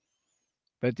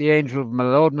 but the angel of my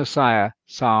Lord Messiah,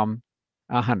 Psalm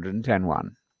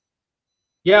 110:1.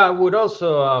 Yeah, I would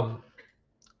also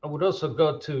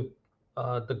go to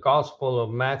the Gospel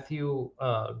of Matthew.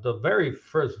 The very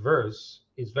first verse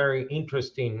is very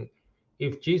interesting.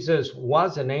 If Jesus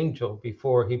was an angel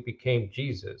before he became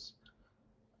Jesus,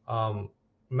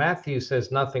 Matthew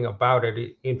says nothing about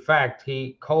it. In fact,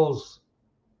 he calls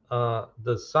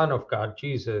the Son of God,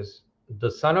 Jesus,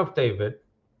 the Son of David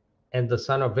and the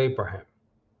Son of Abraham.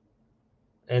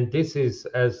 And this is,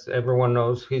 as everyone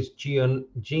knows, his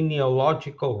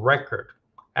genealogical record,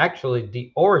 actually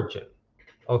the origin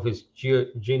of his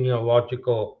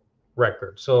genealogical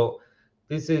record. So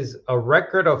this is a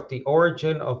record of the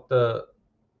origin of the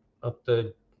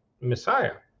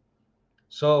Messiah.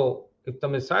 So if the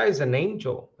Messiah is an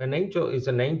angel is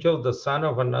an angel the son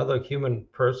of another human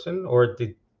person or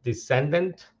the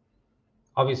descendant.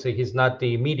 Obviously, he's not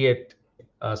the immediate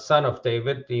son of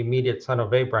David, the immediate son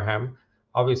of Abraham.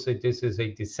 Obviously, this is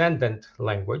a descendant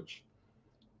language.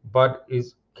 But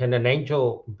can an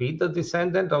angel be the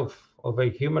descendant of a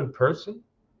human person?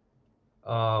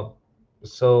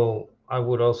 So I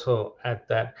would also add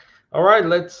that. All right,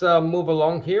 let's move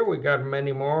along here. We got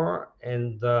many more.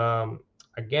 And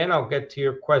again, I'll get to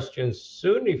your questions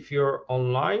soon if you're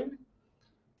online.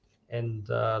 And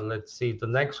let's see, the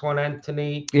next one,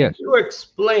 Anthony. Can you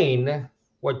explain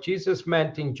what Jesus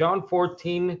meant in John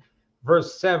 14,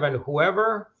 verse 7?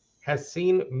 Whoever has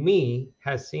seen me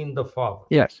has seen the Father.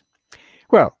 Yes.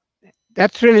 Well,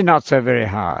 that's really not so very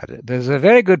hard. There's a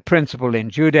very good principle in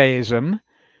Judaism,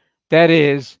 that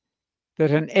is,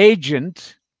 that an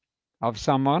agent of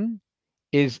someone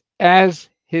is as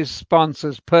his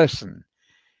sponsor's person.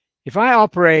 If I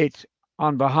operate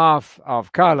on behalf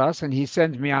of Carlos and he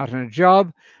sends me out on a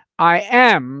job, I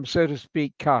am, so to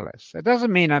speak, Carlos. That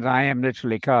doesn't mean that I am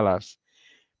literally Carlos,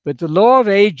 but the law of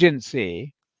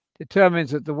agency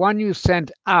determines that the one you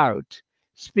sent out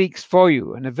speaks for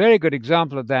you. And a very good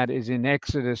example of that is in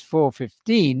Exodus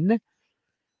 4:15,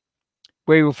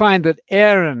 where you'll find that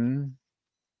Aaron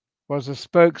was a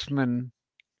spokesman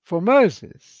for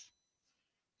Moses.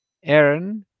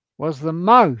 Aaron was the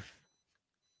mouth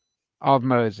of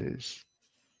Moses.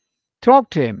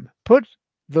 Talk to him. Put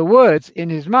the words in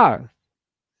his mouth.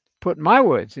 Put my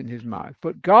words in his mouth.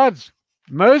 Put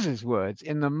Moses' words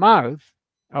in the mouth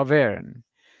of Aaron.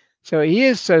 So he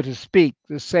is, so to speak,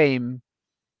 the same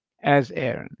as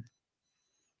Aaron.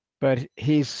 But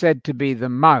he's said to be the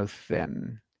mouth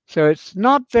then. So it's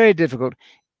not very difficult.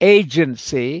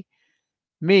 Agency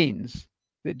means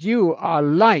that you are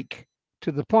like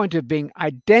to the point of being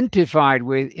identified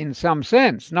with in some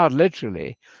sense, not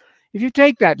literally. If you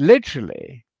take that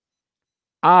literally,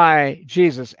 I,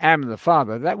 Jesus, am the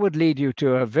Father, that would lead you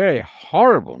to a very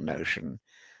horrible notion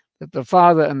that the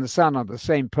Father and the Son are the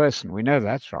same person. We know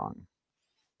that's wrong.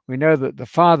 We know that the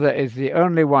Father is the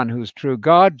only one who's true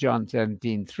God, John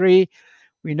 17:3.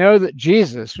 We know that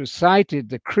Jesus recited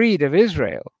the Creed of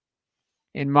Israel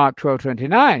in Mark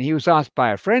 12:29. He was asked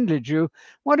by a friendly Jew,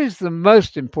 what is the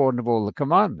most important of all the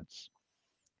commandments?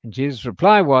 And Jesus'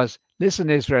 reply was, listen,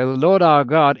 Israel, the Lord our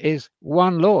God is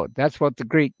one Lord. That's what the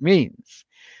Greek means.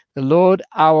 The Lord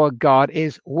our God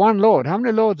is one Lord. How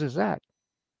many lords is that?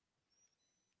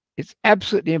 It's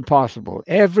absolutely impossible.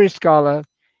 Every scholar,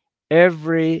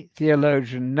 every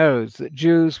theologian knows that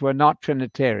Jews were not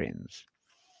Trinitarians.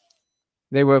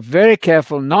 They were very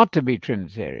careful not to be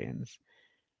Trinitarians.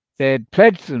 They had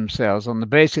pledged themselves on the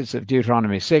basis of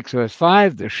Deuteronomy 6, verse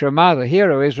 5, the Shema, the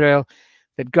Hear, O Israel,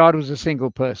 that God was a single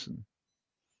person.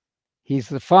 He's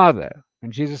the Father.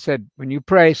 And Jesus said, when you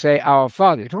pray, say, Our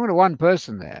Father. You're talking to one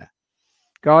person there.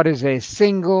 God is a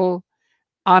single,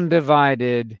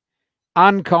 undivided,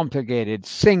 uncomplicated,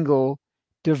 single,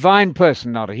 divine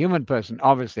person, not a human person,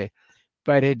 obviously,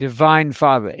 but a divine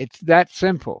Father. It's that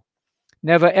simple.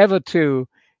 Never ever two,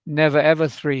 never ever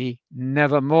three,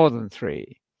 never more than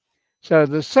three. So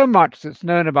there's so much that's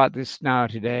known about this now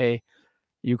today.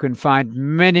 You can find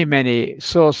many, many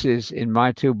sources in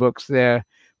my two books there,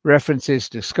 references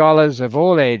to scholars of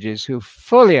all ages who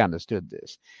fully understood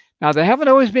this. Now, they haven't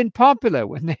always been popular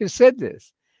when they've said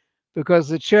this, because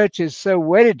the church is so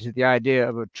wedded to the idea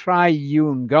of a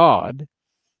triune God,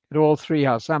 that all three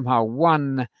are somehow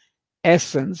one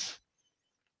essence.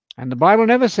 And the Bible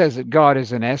never says that God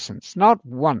is an essence, not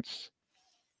once.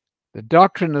 The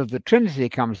doctrine of the Trinity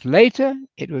comes later.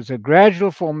 It was a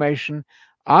gradual formation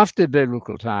after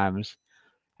biblical times,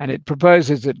 and it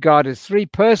proposes that God is three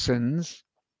persons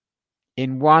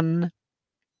in one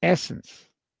essence.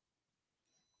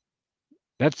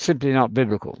 That's simply not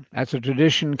biblical. That's a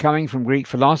tradition coming from Greek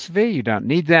philosophy. You don't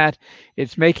need that.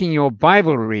 It's making your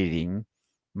Bible reading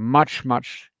much,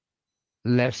 much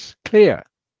less clear.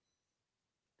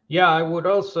 Yeah, I would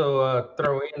also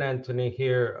throw in, Anthony,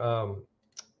 here.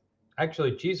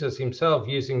 Actually, Jesus himself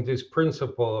using this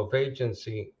principle of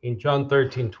agency in John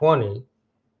 13:20.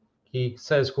 He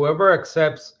says, whoever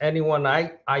accepts anyone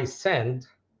I send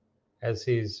as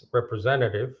his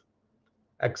representative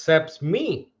accepts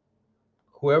me.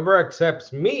 Whoever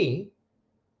accepts me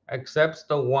accepts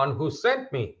the one who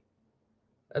sent me.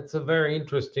 That's a very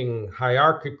interesting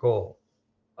hierarchical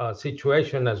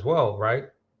situation as well, right?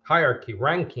 Hierarchy,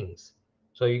 rankings.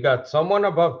 So you got someone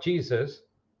above Jesus,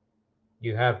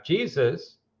 you have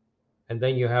Jesus, and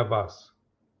then you have us.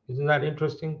 Isn't that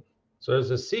interesting? So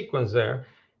there's a sequence there.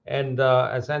 And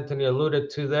as Anthony alluded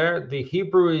to there, the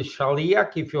Hebrew is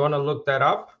shaliach, if you want to look that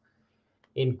up.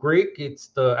 In Greek,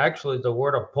 it's actually the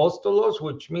word apostolos,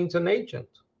 which means an agent.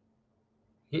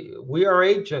 We are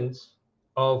agents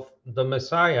of the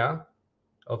Messiah,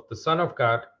 of the Son of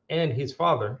God, and his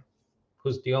Father,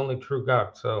 who's the only true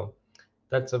God. So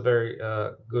that's a very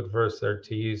good verse there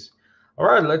to use. All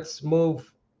right, let's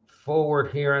move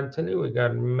forward here, Anthony. We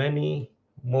got many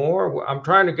more. I'm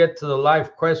trying to get to the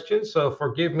live questions, so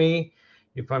forgive me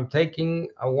if I'm taking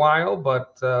a while,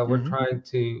 but we're trying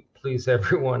to please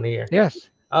everyone here. Yes.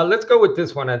 Let's go with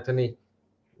this one, Anthony.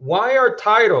 Why are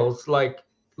titles like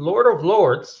Lord of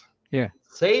Lords,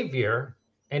 Savior,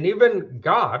 and even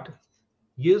God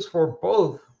used for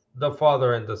both the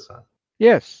Father and the Son?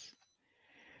 Yes.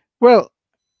 Well,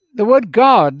 the word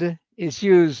God is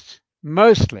used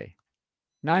mostly,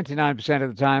 99%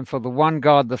 of the time, for the one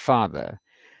God, the Father.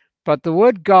 But the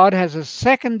word God has a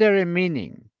secondary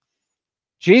meaning.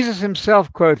 Jesus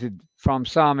himself quoted from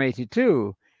Psalm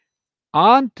 82,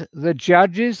 aren't the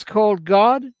judges called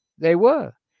God? They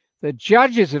were. The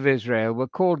judges of Israel were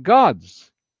called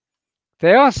gods.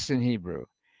 Theos in Hebrew.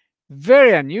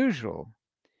 Very unusual.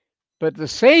 But the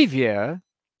Savior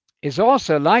is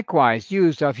also likewise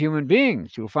used of human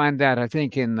beings. You'll find that, I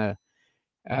think, in the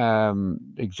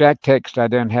exact text. I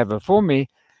don't have it for me,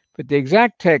 but the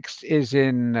exact text is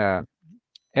in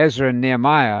Ezra and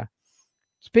Nehemiah.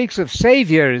 Speaks of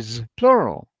saviors,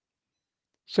 plural.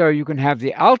 So you can have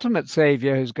the ultimate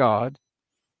Savior, who's God.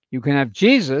 You can have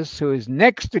Jesus, who is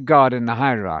next to God in the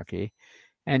hierarchy.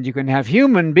 And you can have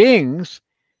human beings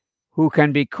who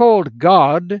can be called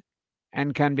God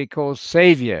and can be called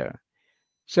Savior.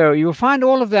 So you'll find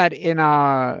all of that in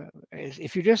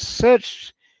if you just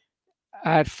search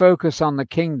at Focus on the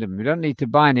Kingdom, you don't need to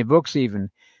buy any books even.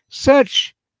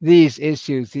 Search these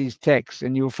issues, these texts,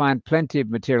 and you'll find plenty of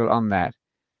material on that.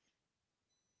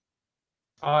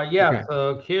 Yeah, okay.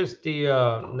 So here's the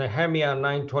Nehemiah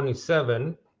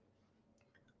 9:27.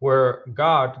 where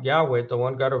God, Yahweh, the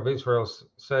one God of Israel,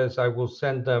 says, I will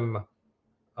send them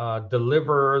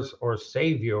deliverers or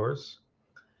saviors.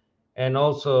 And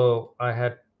also, I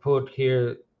had put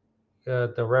here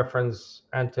the reference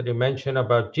Anthony mentioned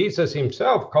about Jesus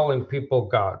himself calling people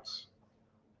gods.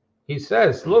 He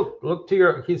says, look to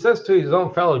your, he says to his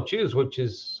own fellow Jews, which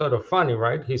is sort of funny,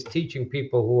 right? He's teaching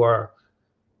people who are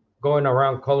going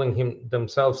around calling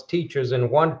themselves teachers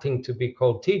and wanting to be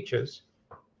called teachers.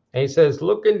 And he says,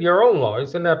 look in your own law.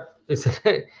 Isn't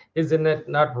it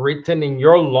not written in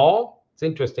your law? It's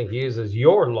interesting. He uses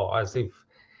your law as if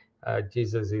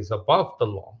Jesus is above the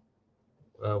law,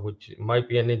 which might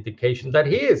be an indication that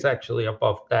he is actually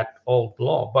above that old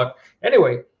law. But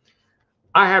anyway,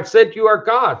 I have said you are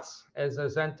gods. As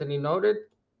Anthony noted,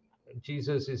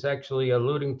 Jesus is actually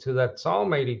alluding to that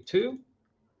Psalm 82.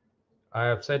 I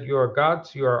have said you are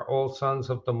gods. You are all sons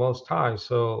of the Most High.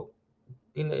 So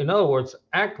in other words,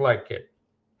 act like it.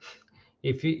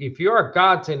 If you are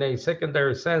gods in a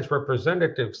secondary sense,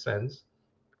 representative sense,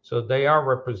 so they are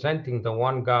representing the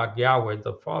one God, Yahweh,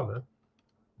 the Father,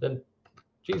 then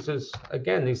Jesus,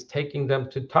 again, is taking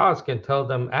them to task and tell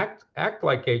them, act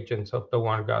like agents of the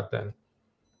one God then,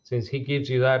 since he gives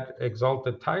you that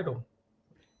exalted title.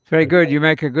 Very good. You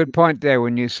make a good point there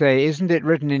when you say, isn't it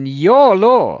written in your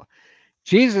law?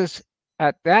 Jesus,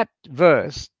 at that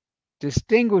verse,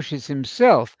 distinguishes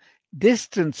himself,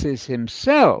 distances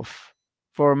himself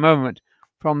for a moment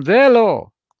from their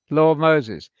law of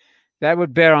Moses. That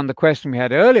would bear on the question we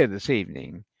had earlier this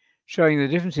evening, showing the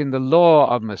difference in the law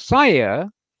of Messiah,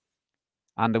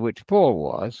 under which Paul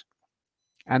was,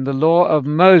 and the law of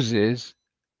Moses,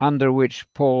 under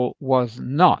which Paul was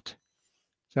not.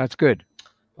 So that's good.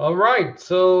 All right.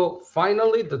 So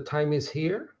finally, the time is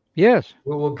here. Yes.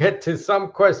 We will get to some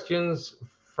questions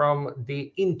from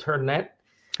the internet.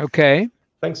 Okay.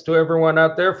 Thanks to everyone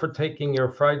out there for taking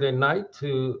your Friday night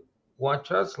to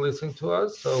watch us, listen to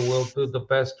us. So we'll do the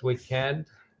best we can.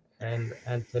 And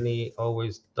Anthony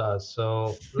always does.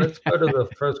 So let's go to the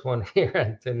first one here,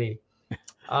 Anthony.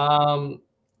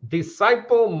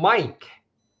 Disciple Mike.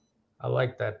 I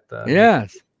like that.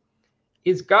 Yes.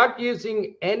 Is God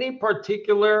using any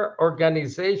particular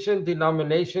organization,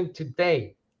 denomination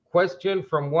today? Question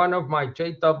from one of my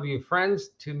JW friends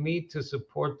to me to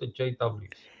support the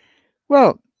JWs.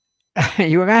 Well,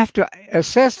 you have to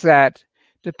assess that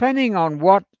depending on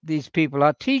what these people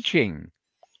are teaching.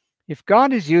 If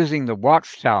God is using the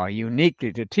Watchtower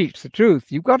uniquely to teach the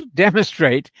truth, you've got to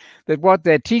demonstrate that what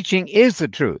they're teaching is the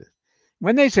truth.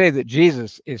 When they say that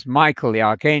Jesus is Michael the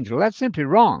Archangel, that's simply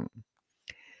wrong.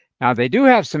 Now, they do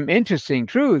have some interesting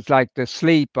truths like the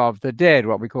sleep of the dead,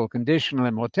 what we call conditional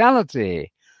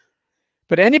immortality.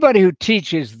 But anybody who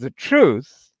teaches the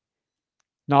truth,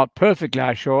 not perfectly,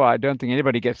 I'm sure, I don't think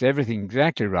anybody gets everything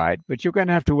exactly right, but you're going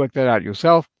to have to work that out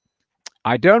yourself.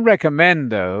 I don't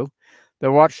recommend, though,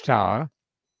 the Watchtower,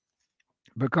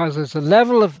 because there's a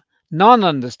level of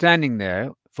non-understanding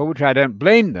there, for which I don't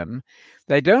blame them.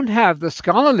 They don't have the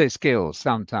scholarly skills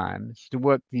sometimes to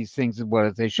work these things as well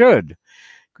as they should,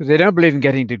 because they don't believe in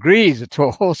getting degrees at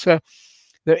all. So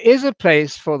there is a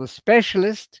place for the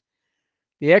specialist,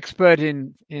 the expert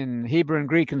in Hebrew and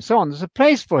Greek and so on. There's a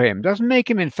place for him. Doesn't make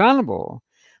him infallible.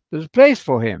 There's a place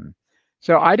for him.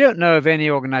 So I don't know of any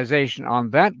organization on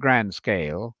that grand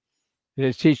scale that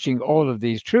is teaching all of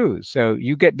these truths. So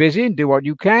you get busy and do what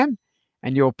you can,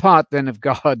 and you're part then of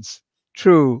God's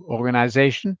true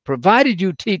organization, provided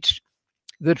you teach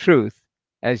the truth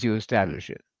as you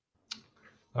establish it.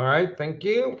 All right, thank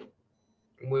you.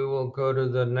 We will go to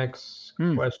the next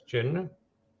question.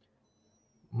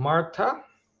 Marta,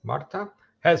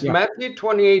 has Matthew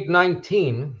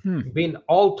 28:19 been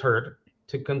altered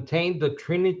to contain the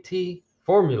Trinity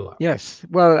formula? Yes.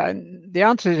 Well, the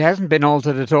answer is it hasn't been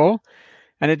altered at all,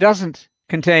 and it doesn't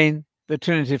contain the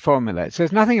Trinity formula. It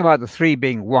says nothing about the three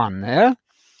being one there.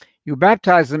 You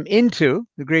baptize them into,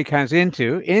 the Greek has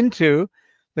into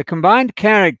the combined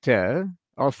character,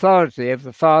 authority of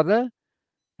the Father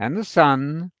and the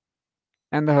Son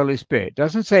and the Holy Spirit. It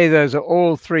doesn't say those are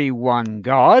all three one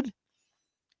God.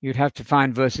 You'd have to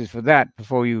find verses for that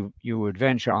before you would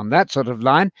venture on that sort of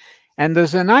line. And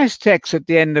there's a nice text at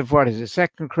the end of, what is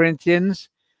it, 2 Corinthians,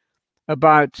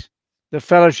 about the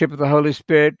fellowship of the Holy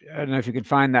Spirit. I don't know if you can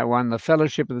find that one, the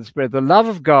fellowship of the Spirit, the love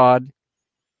of God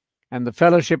and the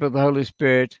fellowship of the Holy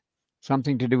Spirit,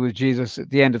 something to do with Jesus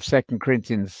at the end of 2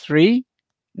 Corinthians 3.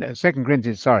 No, 2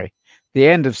 Corinthians, sorry. The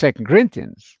end of 2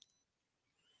 Corinthians.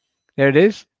 There it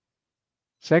is.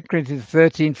 2 Corinthians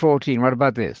 13:14. What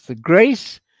about this? The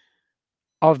grace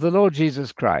of the Lord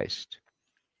Jesus Christ,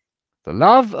 the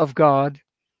love of God,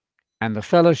 and the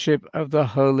fellowship of the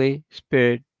Holy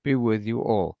Spirit be with you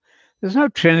all. There's no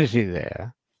Trinity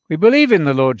there. We believe in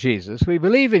the Lord Jesus. We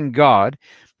believe in God,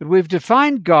 but we've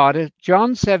defined God as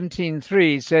John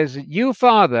 17:3 says that you,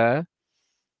 Father,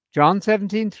 John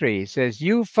 17:3 says,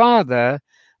 you, Father,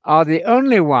 are the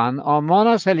only one, or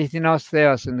monos elitinos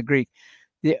theos in the Greek,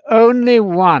 the only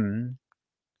one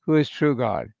who is true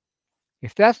God.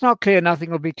 If that's not clear,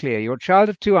 nothing will be clear. Your child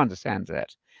of 2 understands that.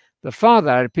 The Father,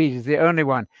 I repeat, is the only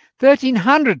one.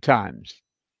 1,300 times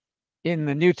in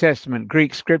the New Testament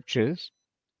Greek scriptures,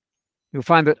 you'll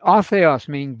find that artheos,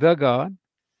 meaning the God,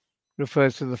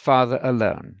 refers to the Father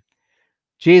alone.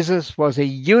 Jesus was a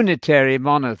unitary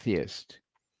monotheist,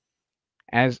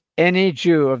 as any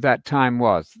Jew of that time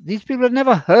was. These people had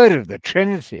never heard of the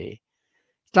Trinity.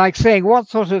 It's like saying, what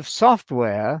sort of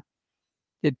software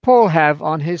did Paul have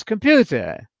on his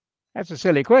computer? That's a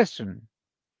silly question.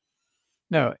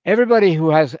 No, everybody who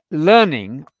has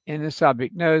learning in the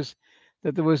subject knows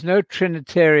that there was no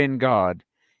Trinitarian God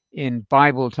in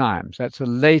Bible times. That's a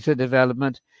later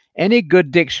development. Any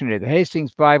good dictionary, the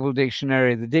Hastings Bible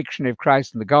Dictionary, the Dictionary of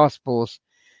Christ and the Gospels,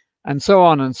 and so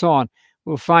on,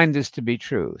 will find this to be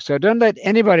true. So don't let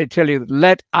anybody tell you that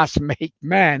let us make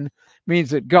man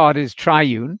means that God is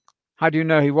triune. How do you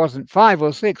know he wasn't 5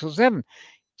 or 6 or 7?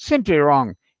 Simply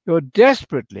wrong. You're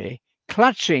desperately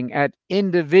clutching at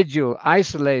individual,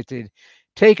 isolated,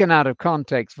 taken out of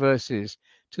context verses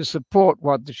to support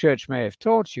what the church may have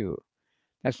taught you.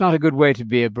 That's not a good way to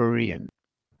be a Berean.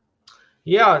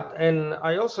 Yeah, and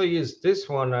I also use this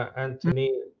one,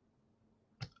 Anthony,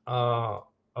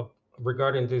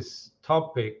 regarding this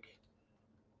topic.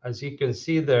 As you can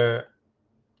see there,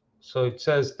 so it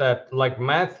says that, like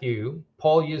Matthew,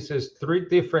 Paul uses 3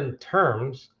 different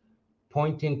terms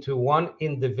pointing to one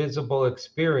indivisible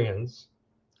experience,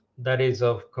 that is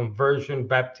of conversion,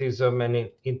 baptism, and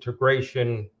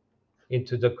integration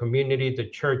into the community, the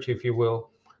church, if you will.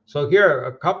 So here are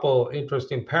a couple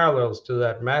interesting parallels to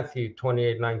that. Matthew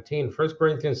 28:19, 1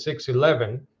 Corinthians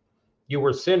 6:11, you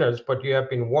were sinners, but you have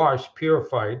been washed,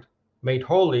 purified, made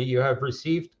holy. You have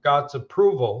received God's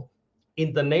approval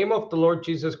in the name of the Lord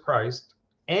Jesus Christ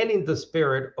and in the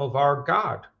Spirit of our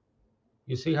God.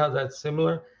 You see how that's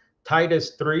similar?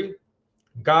 Titus 3,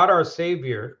 God our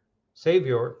Savior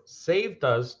saved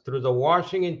us through the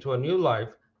washing into a new life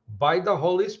by the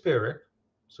Holy Spirit.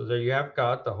 So there you have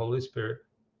God, the Holy Spirit,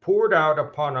 poured out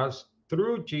upon us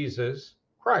through Jesus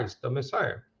Christ, the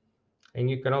Messiah.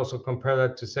 And you can also compare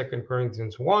that to 2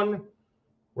 Corinthians 1,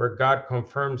 where God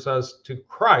confirms us to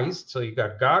Christ. So you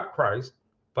got God, Christ,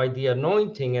 by the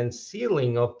anointing and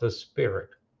sealing of the Spirit.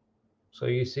 So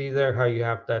you see there how you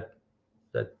have that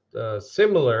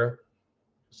similar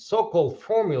so-called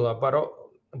formula,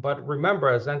 but remember,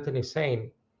 as Anthony's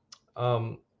saying,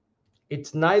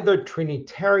 it's neither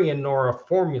Trinitarian nor a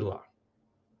formula.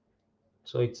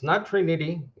 So it's not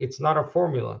Trinity, it's not a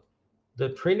formula. The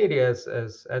Trinity, as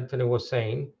Anthony was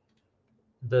saying,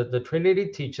 the Trinity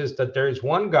teaches that there is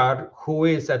one God who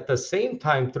is at the same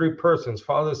time 3 persons,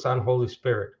 Father, Son, Holy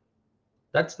Spirit.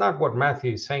 That's not what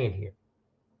Matthew is saying here.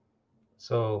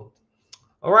 So,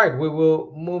 all right, we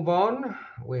will move on.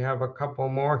 We have a couple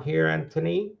more here,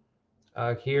 Anthony.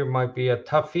 Here might be a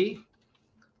toughie.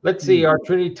 Let's see, are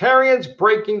Trinitarians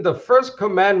breaking the first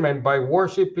commandment by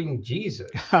worshiping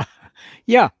Jesus?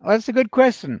 Yeah, that's a good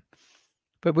question.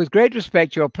 But with great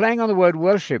respect, you're playing on the word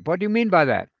worship. What do you mean by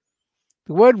that?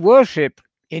 The word worship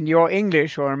in your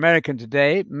English or American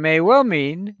today may well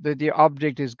mean that the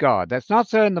object is God. That's not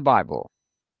so in the Bible.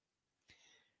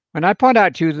 When I point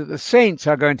out to you that the saints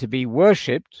are going to be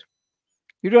worshipped,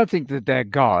 you don't think that they're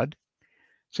God.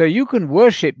 So you can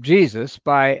worship Jesus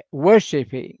by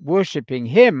worshiping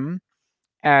him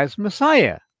as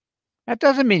Messiah. That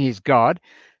doesn't mean he's God.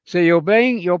 So you're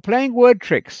playing word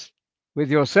tricks with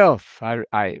yourself.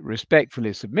 I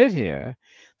respectfully submit here.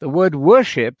 The word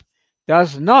worship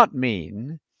does not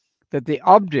mean that the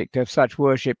object of such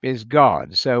worship is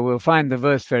God. So we'll find the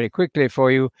verse very quickly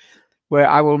for you, where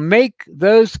I will make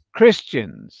those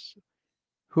Christians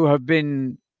who have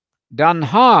been done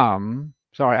harm,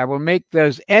 I will make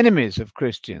those enemies of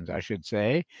Christians, I should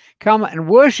say, come and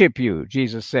worship you,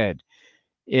 Jesus said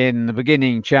in the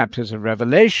beginning chapters of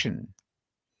Revelation.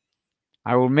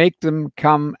 I will make them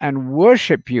come and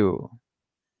worship you.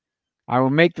 I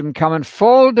will make them come and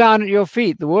fall down at your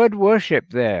feet. The word worship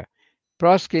there,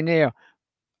 proskuneo.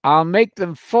 I'll make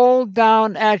them fall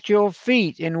down at your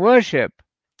feet in worship.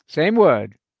 Same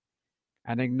word.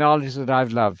 And acknowledge that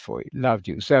I've loved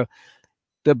you. So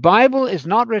the Bible is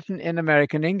not written in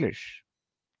American English.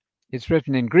 It's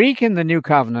written in Greek in the New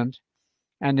Covenant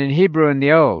and in Hebrew in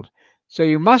the Old. So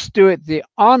you must do it the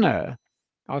honor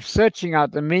of searching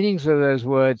out the meanings of those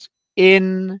words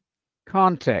in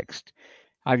context.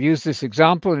 I've used this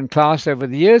example in class over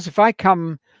the years. If I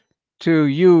come to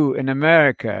you in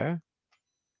America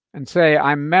and say,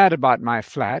 I'm mad about my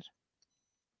flat,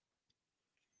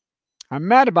 I'm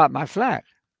mad about my flat.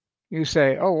 You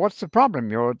say, oh, what's the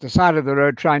problem? You're at the side of the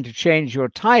road trying to change your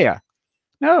tire.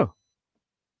 No.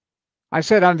 I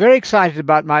said, I'm very excited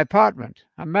about my apartment.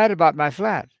 I'm mad about my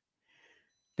flat.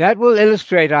 That will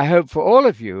illustrate, I hope, for all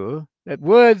of you, that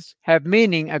words have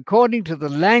meaning according to the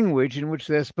language in which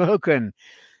they're spoken.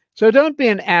 So don't be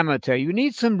an amateur. You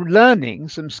need some learning,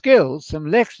 some skills,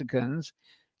 some lexicons,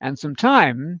 and some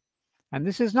time. And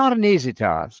this is not an easy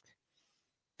task,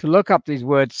 to look up these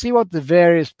words, see what the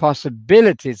various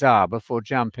possibilities are before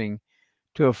jumping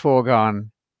to a foregone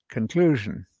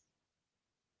conclusion.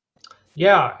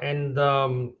 Yeah, and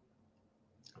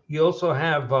you also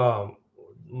have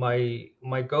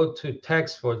my go-to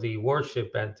text for the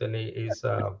worship, Anthony, is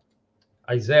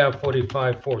Isaiah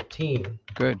 45:14.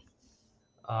 Good.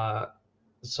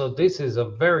 So this is a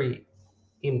very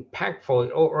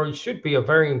impactful, or it should be a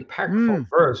very impactful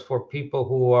verse for people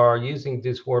who are using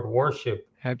this word worship.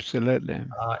 Absolutely.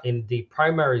 In the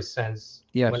primary sense,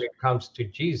 yes. when it comes to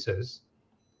Jesus,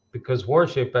 because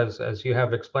worship, as you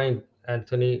have explained,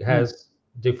 Anthony, has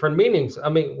different meanings. I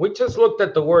mean, we just looked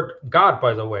at the word God,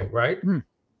 by the way, right?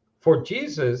 For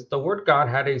Jesus, the word God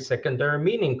had a secondary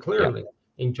meaning clearly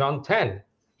in John 10.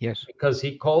 Yes. Because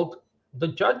he called the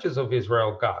judges of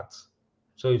Israel gods.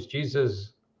 So is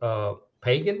Jesus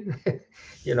pagan?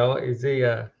 Is he?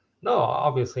 No,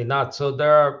 obviously not. So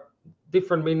there are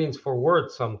different meanings for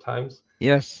words sometimes.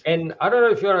 Yes. And I don't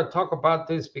know if you want to talk about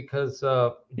this, because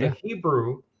the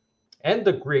Hebrew and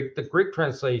the Greek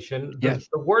translation,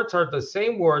 the words are the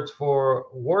same words for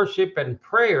worship and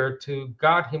prayer to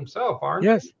God himself, aren't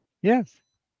they? Yes.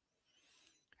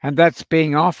 And that's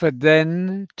being offered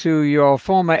then to your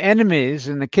former enemies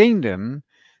in the kingdom.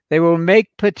 They will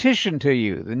make petition to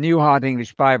you, the New Heart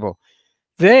English Bible.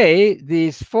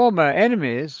 These former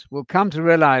enemies, will come to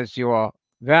realize your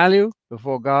value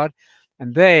before God,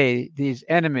 and these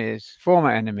enemies,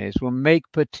 former enemies, will make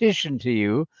petition to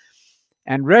you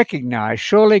and recognize,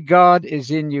 surely God is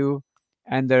in you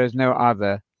and there is no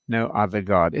other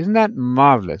God. Isn't that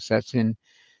marvelous? That's in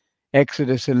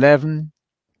Exodus 11,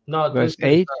 no, verse this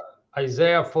 8. Is,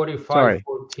 Isaiah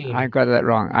 45:14. I got that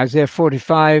wrong. Isaiah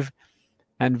 45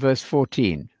 and verse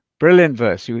 14. Brilliant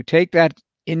verse. You take that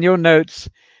in your notes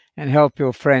and help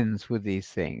your friends with these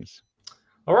things.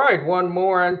 All right, one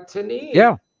more, Anthony.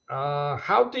 Yeah.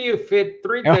 How do you fit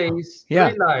 3 days,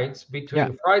 3 nights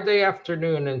between Friday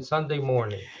afternoon and Sunday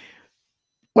morning?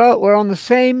 Well, we're on the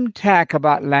same tack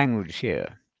about language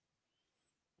here.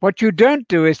 What you don't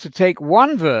do is to take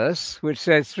one verse, which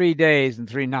says 3 days and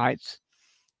 3 nights,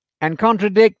 and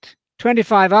contradict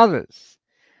 25 others.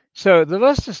 So the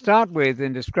verse to start with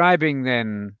in describing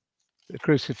then the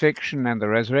crucifixion and the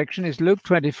resurrection is Luke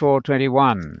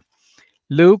 24:21.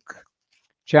 Luke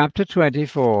chapter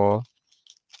 24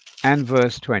 and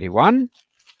verse 21.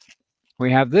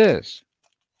 We have this.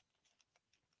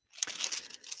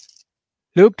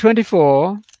 Luke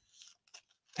 24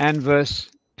 and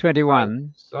verse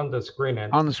 21. It's on the screen,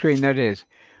 Anthony. On the screen, there it is.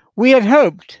 We had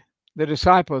hoped, the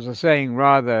disciples are saying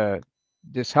rather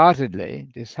disheartenedly,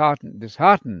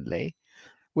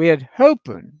 we'd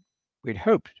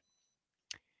hoped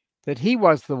that he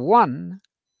was the one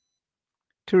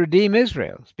to redeem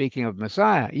Israel, speaking of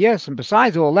Messiah. Yes, and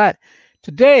besides all that,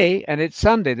 today, and it's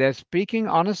Sunday, they're speaking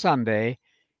on a Sunday,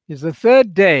 is the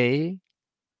 3rd day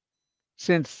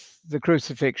since the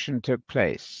crucifixion took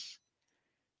place.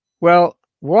 Well,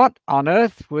 what on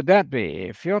earth would that be?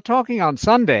 If you're talking on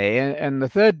Sunday and the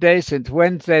 3rd day since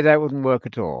Wednesday, that wouldn't work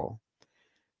at all.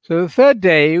 So the 3rd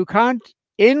day, you can't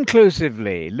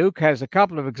inclusively. Luke has a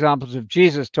couple of examples of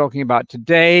Jesus talking about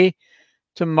today,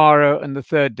 tomorrow, and the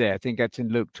 3rd day. I think that's in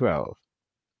Luke 12.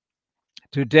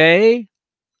 Today,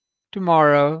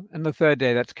 tomorrow, and the 3rd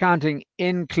day. That's counting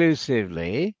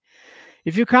inclusively.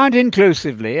 If you count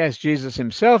inclusively, as Jesus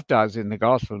himself does in the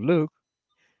Gospel of Luke,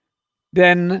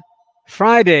 then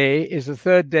Friday is the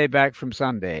 3rd day back from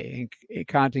Sunday,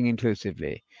 counting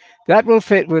inclusively. That will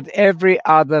fit with every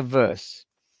other verse.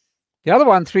 The other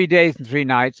one, 3 days and 3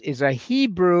 nights, is a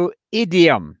Hebrew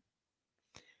idiom.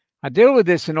 I deal with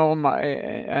this in all my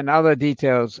and other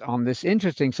details on this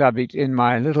interesting subject in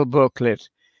my little booklet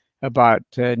about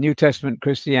New Testament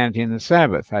Christianity and the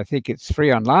Sabbath. I think it's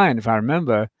free online, if I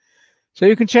remember. So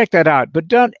you can check that out. But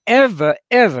don't ever,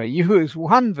 ever use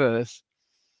one verse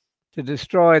to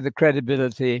destroy the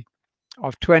credibility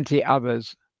of 20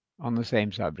 others on the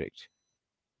same subject.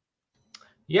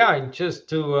 Yeah, and just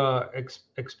to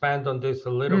expand on this a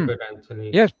little bit,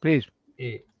 Anthony, Yes, please.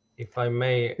 if I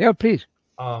may, Yeah, please.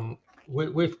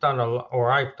 we've done a lot,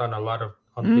 or I've done a lot of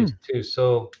on this too.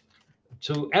 So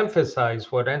to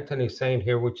emphasize what Anthony's saying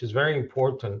here, which is very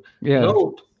important, Yes.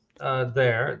 note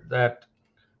there that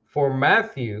for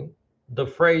Matthew, the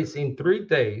phrase in 3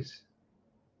 days,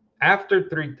 after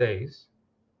 3 days,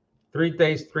 3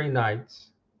 days, 3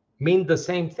 nights, mean the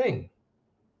same thing.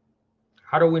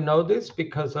 How do we know this?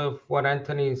 Because of what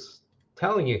Anthony's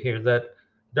telling you here, that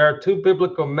there are two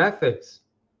biblical methods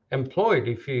employed,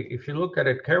 if you look at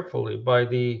it carefully, by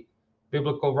the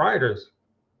biblical writers.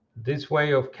 This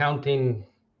way of counting,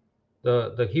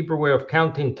 the Hebrew way of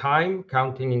counting time,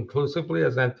 counting inclusively,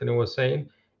 as Anthony was saying,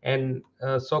 and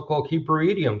so-called Hebrew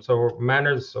idioms or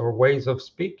manners or ways of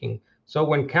speaking. So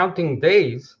when counting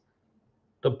days,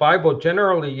 the Bible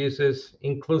generally uses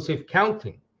inclusive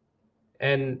counting.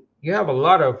 And you have a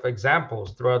lot of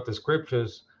examples throughout the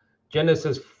scriptures.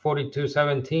 Genesis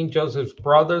 42:17, Joseph's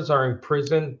brothers are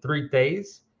imprisoned 3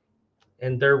 days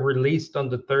and they're released on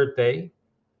the third day.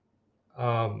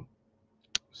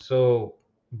 So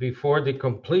before the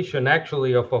completion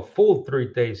actually of a full 3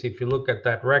 days, if you look at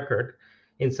that record.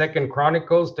 In Second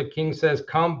Chronicles, the king says,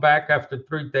 come back after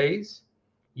 3 days.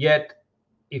 Yet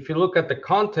if you look at the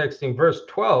context in verse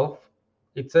 12,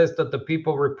 it says that the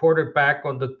people reported back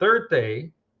on the third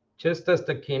day, just as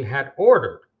the king had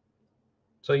ordered.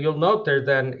 So you'll note there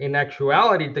that in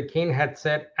actuality, the king had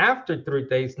said after 3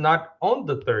 days, not on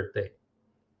the third day.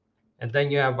 And then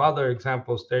you have other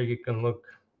examples there you can look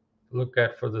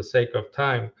at for the sake of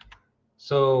time.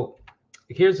 So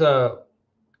here's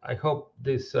I hope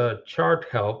this chart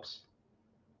helps.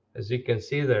 As you can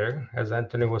see there, as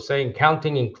Anthony was saying,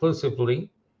 counting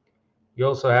inclusively. You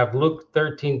also have Luke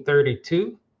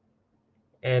 13:32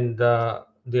 and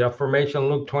the affirmation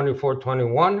Luke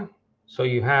 24:21. So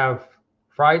you have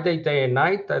Friday day and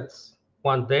night, that's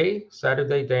 1 day,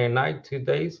 Saturday day and night, 2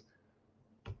 days,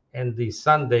 and the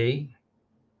Sunday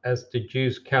as the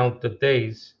Jews count the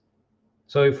days.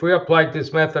 So if we applied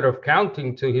this method of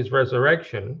counting to his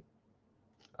resurrection,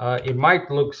 it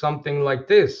might look something like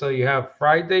this. So you have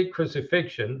Friday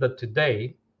crucifixion, the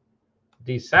today,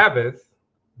 the Sabbath,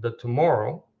 the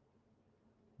tomorrow,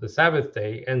 the Sabbath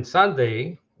day, and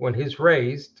Sunday when he's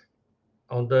raised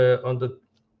on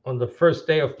the first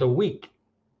day of the week,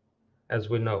 as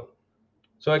we know.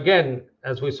 So again,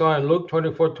 as we saw in Luke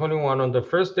 24:21, on the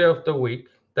first day of the week,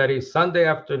 that is Sunday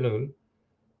afternoon,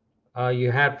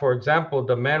 you had, for example,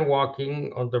 the man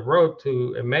walking on the road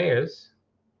to Emmaus,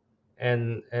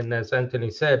 and as Anthony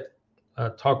said,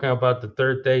 talking about the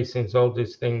third day since all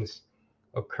these things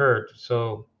occurred.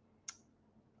 So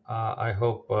I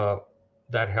hope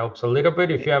that helps a little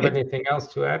bit. If you have anything else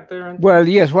to add there, Anthony? Well,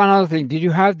 yes, one other thing. Did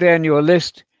you have there in your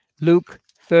list Luke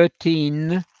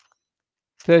 13,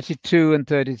 32 and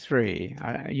 33?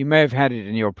 You may have had it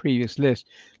in your previous list.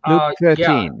 Luke 13.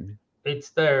 Yeah, it's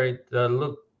there.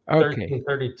 Luke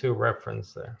 13:32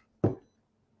 reference there.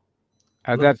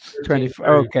 That's 24.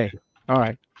 Okay. All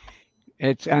right.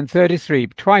 And 33,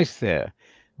 twice there.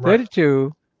 Right.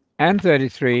 32 and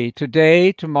 33,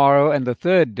 today, tomorrow, and the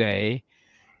third day,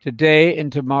 today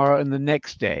and tomorrow and the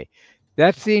next day.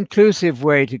 That's the inclusive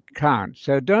way to count.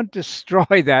 So don't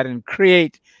destroy that and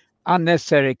create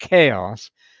unnecessary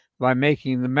chaos by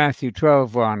making the Matthew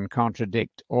 12:1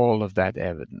 contradict all of that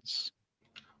evidence.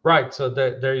 Right. So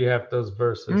there you have those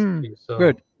verses. So,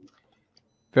 good.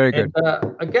 Very good.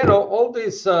 And again, all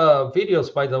these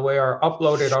videos, by the way, are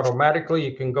uploaded automatically.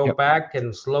 You can go back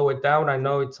and slow it down. I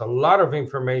know it's a lot of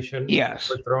information we're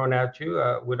throwing at you.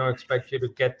 We don't expect you to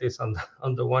get this on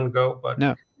the one go, but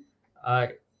no.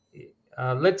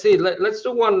 Let's see. Let's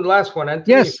do one last one,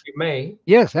 Anthony, if you may.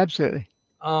 Yes, absolutely.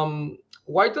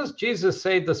 Why does Jesus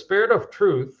say the Spirit of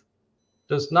truth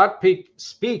does not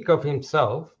speak of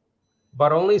himself,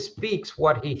 but only speaks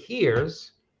what he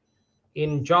hears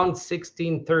in John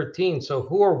 16:13? So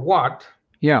who or what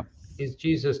is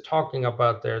Jesus talking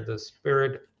about there, the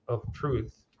Spirit of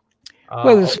truth?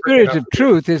 Well, the Spirit of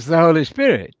truth is the Holy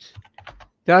Spirit.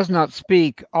 Does not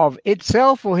speak of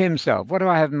itself or himself. What do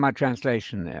I have in my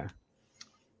translation there?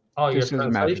 Oh, your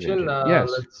translation? Yes.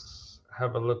 Let's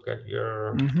have a look at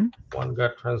your one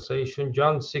gut translation.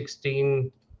 John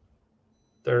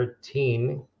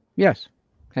 16:13. Yes.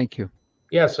 Thank you.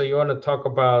 Yeah, so you want to talk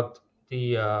about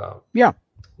the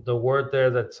word there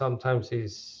that sometimes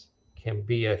can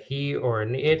be a he or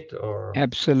an it, or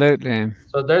absolutely.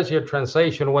 So there's your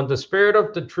translation. When the Spirit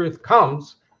of the truth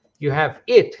comes, you have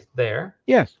it there.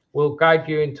 Yes. will guide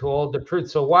you into all the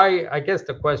truth. So why, I guess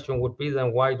the question would be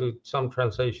then, why do some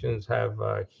translations have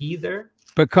he there?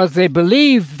 Because they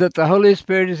believe that the Holy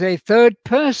Spirit is a third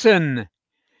person.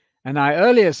 And I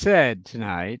earlier said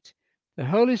tonight, the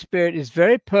Holy Spirit is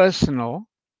very personal,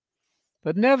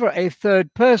 but never a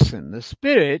third person. The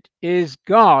Spirit is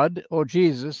God or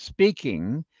Jesus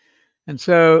speaking. And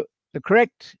so the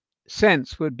correct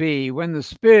sense would be when the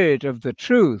Spirit of the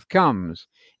truth comes,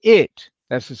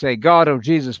 that's to say, God or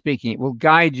Jesus speaking, it will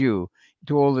guide you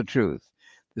to all the truth.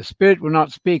 The Spirit will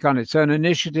not speak on its own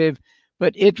initiative,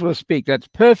 but it will speak. That's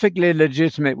perfectly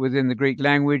legitimate within the Greek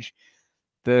language.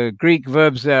 The Greek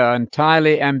verbs there are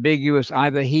entirely ambiguous.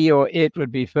 Either he or it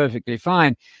would be perfectly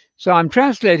fine. So I'm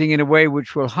translating in a way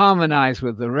which will harmonize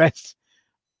with the rest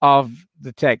of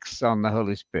the texts on the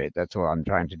Holy Spirit. That's all I'm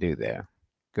trying to do there.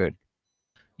 Good.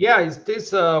 Yeah, is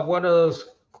this one of those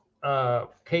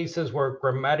cases where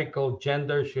grammatical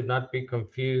gender should not be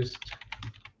confused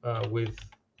with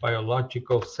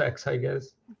biological sex, I guess?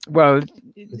 Well,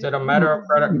 Is it a matter of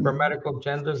grammatical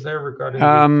genders there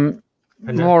regarding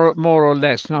more or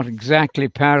less, not exactly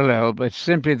parallel, but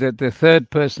simply that the third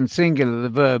person singular, the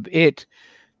verb it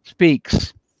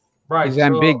speaks, right, is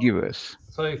ambiguous.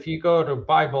 So if you go to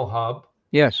Bible Hub,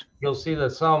 yes, you'll see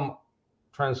that some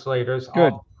translators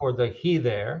Good. opt for the he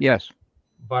there. Yes.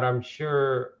 But I'm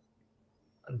sure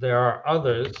there are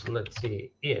others. Let's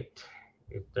see, it,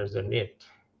 if there's an it,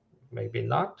 maybe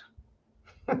not.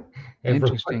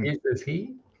 Interesting. Everybody uses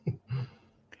he.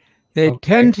 They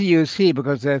tend to use he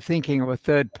because they're thinking of a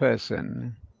third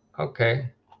person. Okay.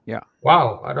 Yeah.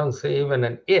 Wow, I don't see even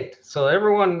an it. So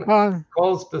everyone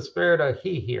calls the Spirit a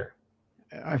he here.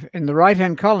 In the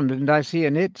right-hand column, didn't I see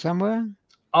an it somewhere?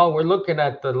 Oh, we're looking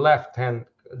at the left-hand.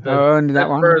 Only that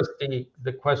one? First,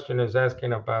 the question is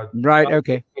asking about right.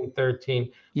 Okay.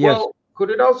 13. Yes. Well,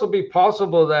 could it also be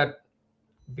possible that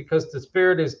because the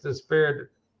Spirit is the Spirit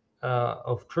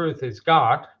of truth is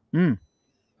God,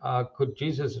 could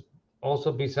Jesus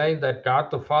also be saying that God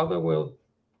the Father will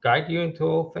guide you into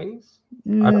all things?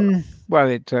 I don't know. Well,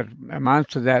 it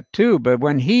amounts to that too. But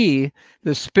when he,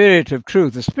 the Spirit of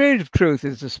truth is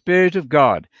the Spirit of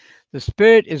God. The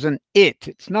Spirit is an it.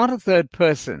 It's not a third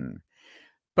person,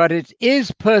 but it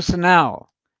is personal.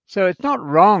 So it's not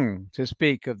wrong to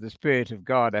speak of the Spirit of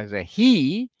God as a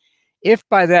he, if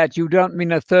by that you don't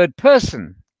mean a third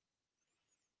person.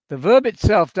 The verb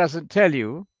itself doesn't tell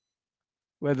you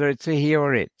whether it's a he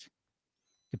or it.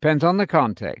 Depends on the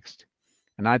context.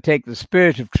 And I take the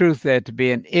Spirit of truth there to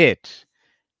be an it.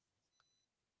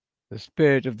 The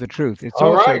Spirit of the truth. It's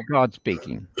All also right. God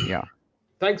speaking. Yeah.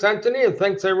 Thanks, Anthony, and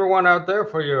thanks everyone out there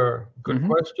for your good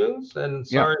questions. And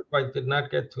sorry if I did not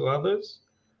get to others.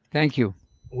 Thank you.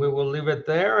 We will leave it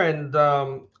there,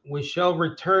 and we shall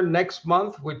return next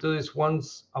month. We do this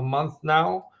once a month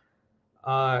now.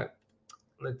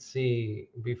 Let's see,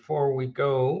 before we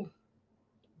go,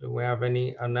 do we have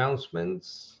any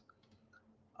announcements?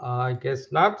 I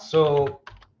guess not. So,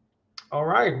 all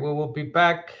right, we will be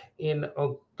back in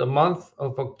the month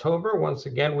of October. Once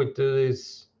again, we do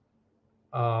this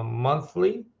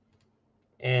monthly.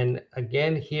 And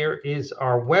again, here is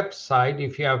our website.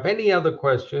 If you have any other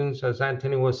questions, as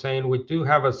Anthony was saying, we do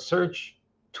have a search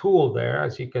tool there.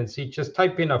 As you can see, just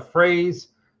type in a phrase,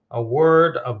 a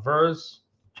word, a verse,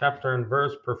 chapter and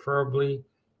verse preferably,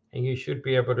 and you should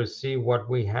be able to see what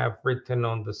we have written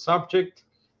on the subject.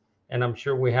 And I'm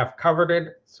sure we have covered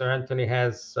it. Sir Anthony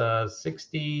has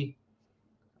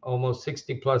almost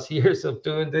 60 plus years of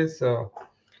doing this. So,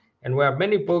 and we have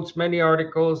many books, many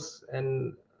articles,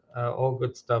 and all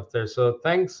good stuff there. So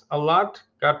thanks a lot.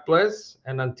 God bless.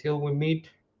 And until we meet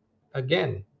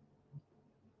again.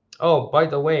 Oh, by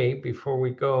the way, before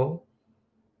we go,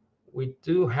 we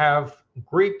do have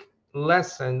Greek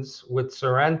lessons with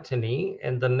Sir Anthony.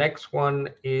 And the next one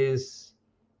is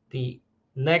the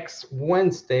next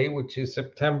Wednesday, which is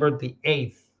September the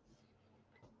 8th.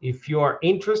 If you are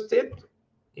interested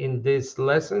in these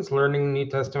lessons, learning New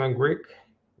Testament Greek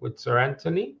with Sir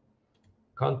Anthony,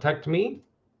 contact me.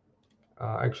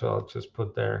 Actually, I'll just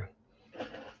put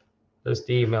there's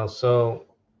the email. So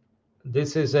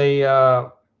this is a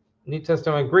New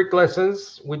Testament Greek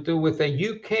lessons we do with a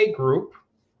UK group,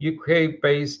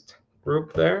 UK-based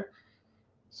group there.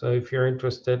 So if you're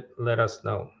interested, let us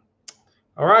know.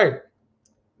 All right.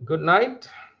 Good night.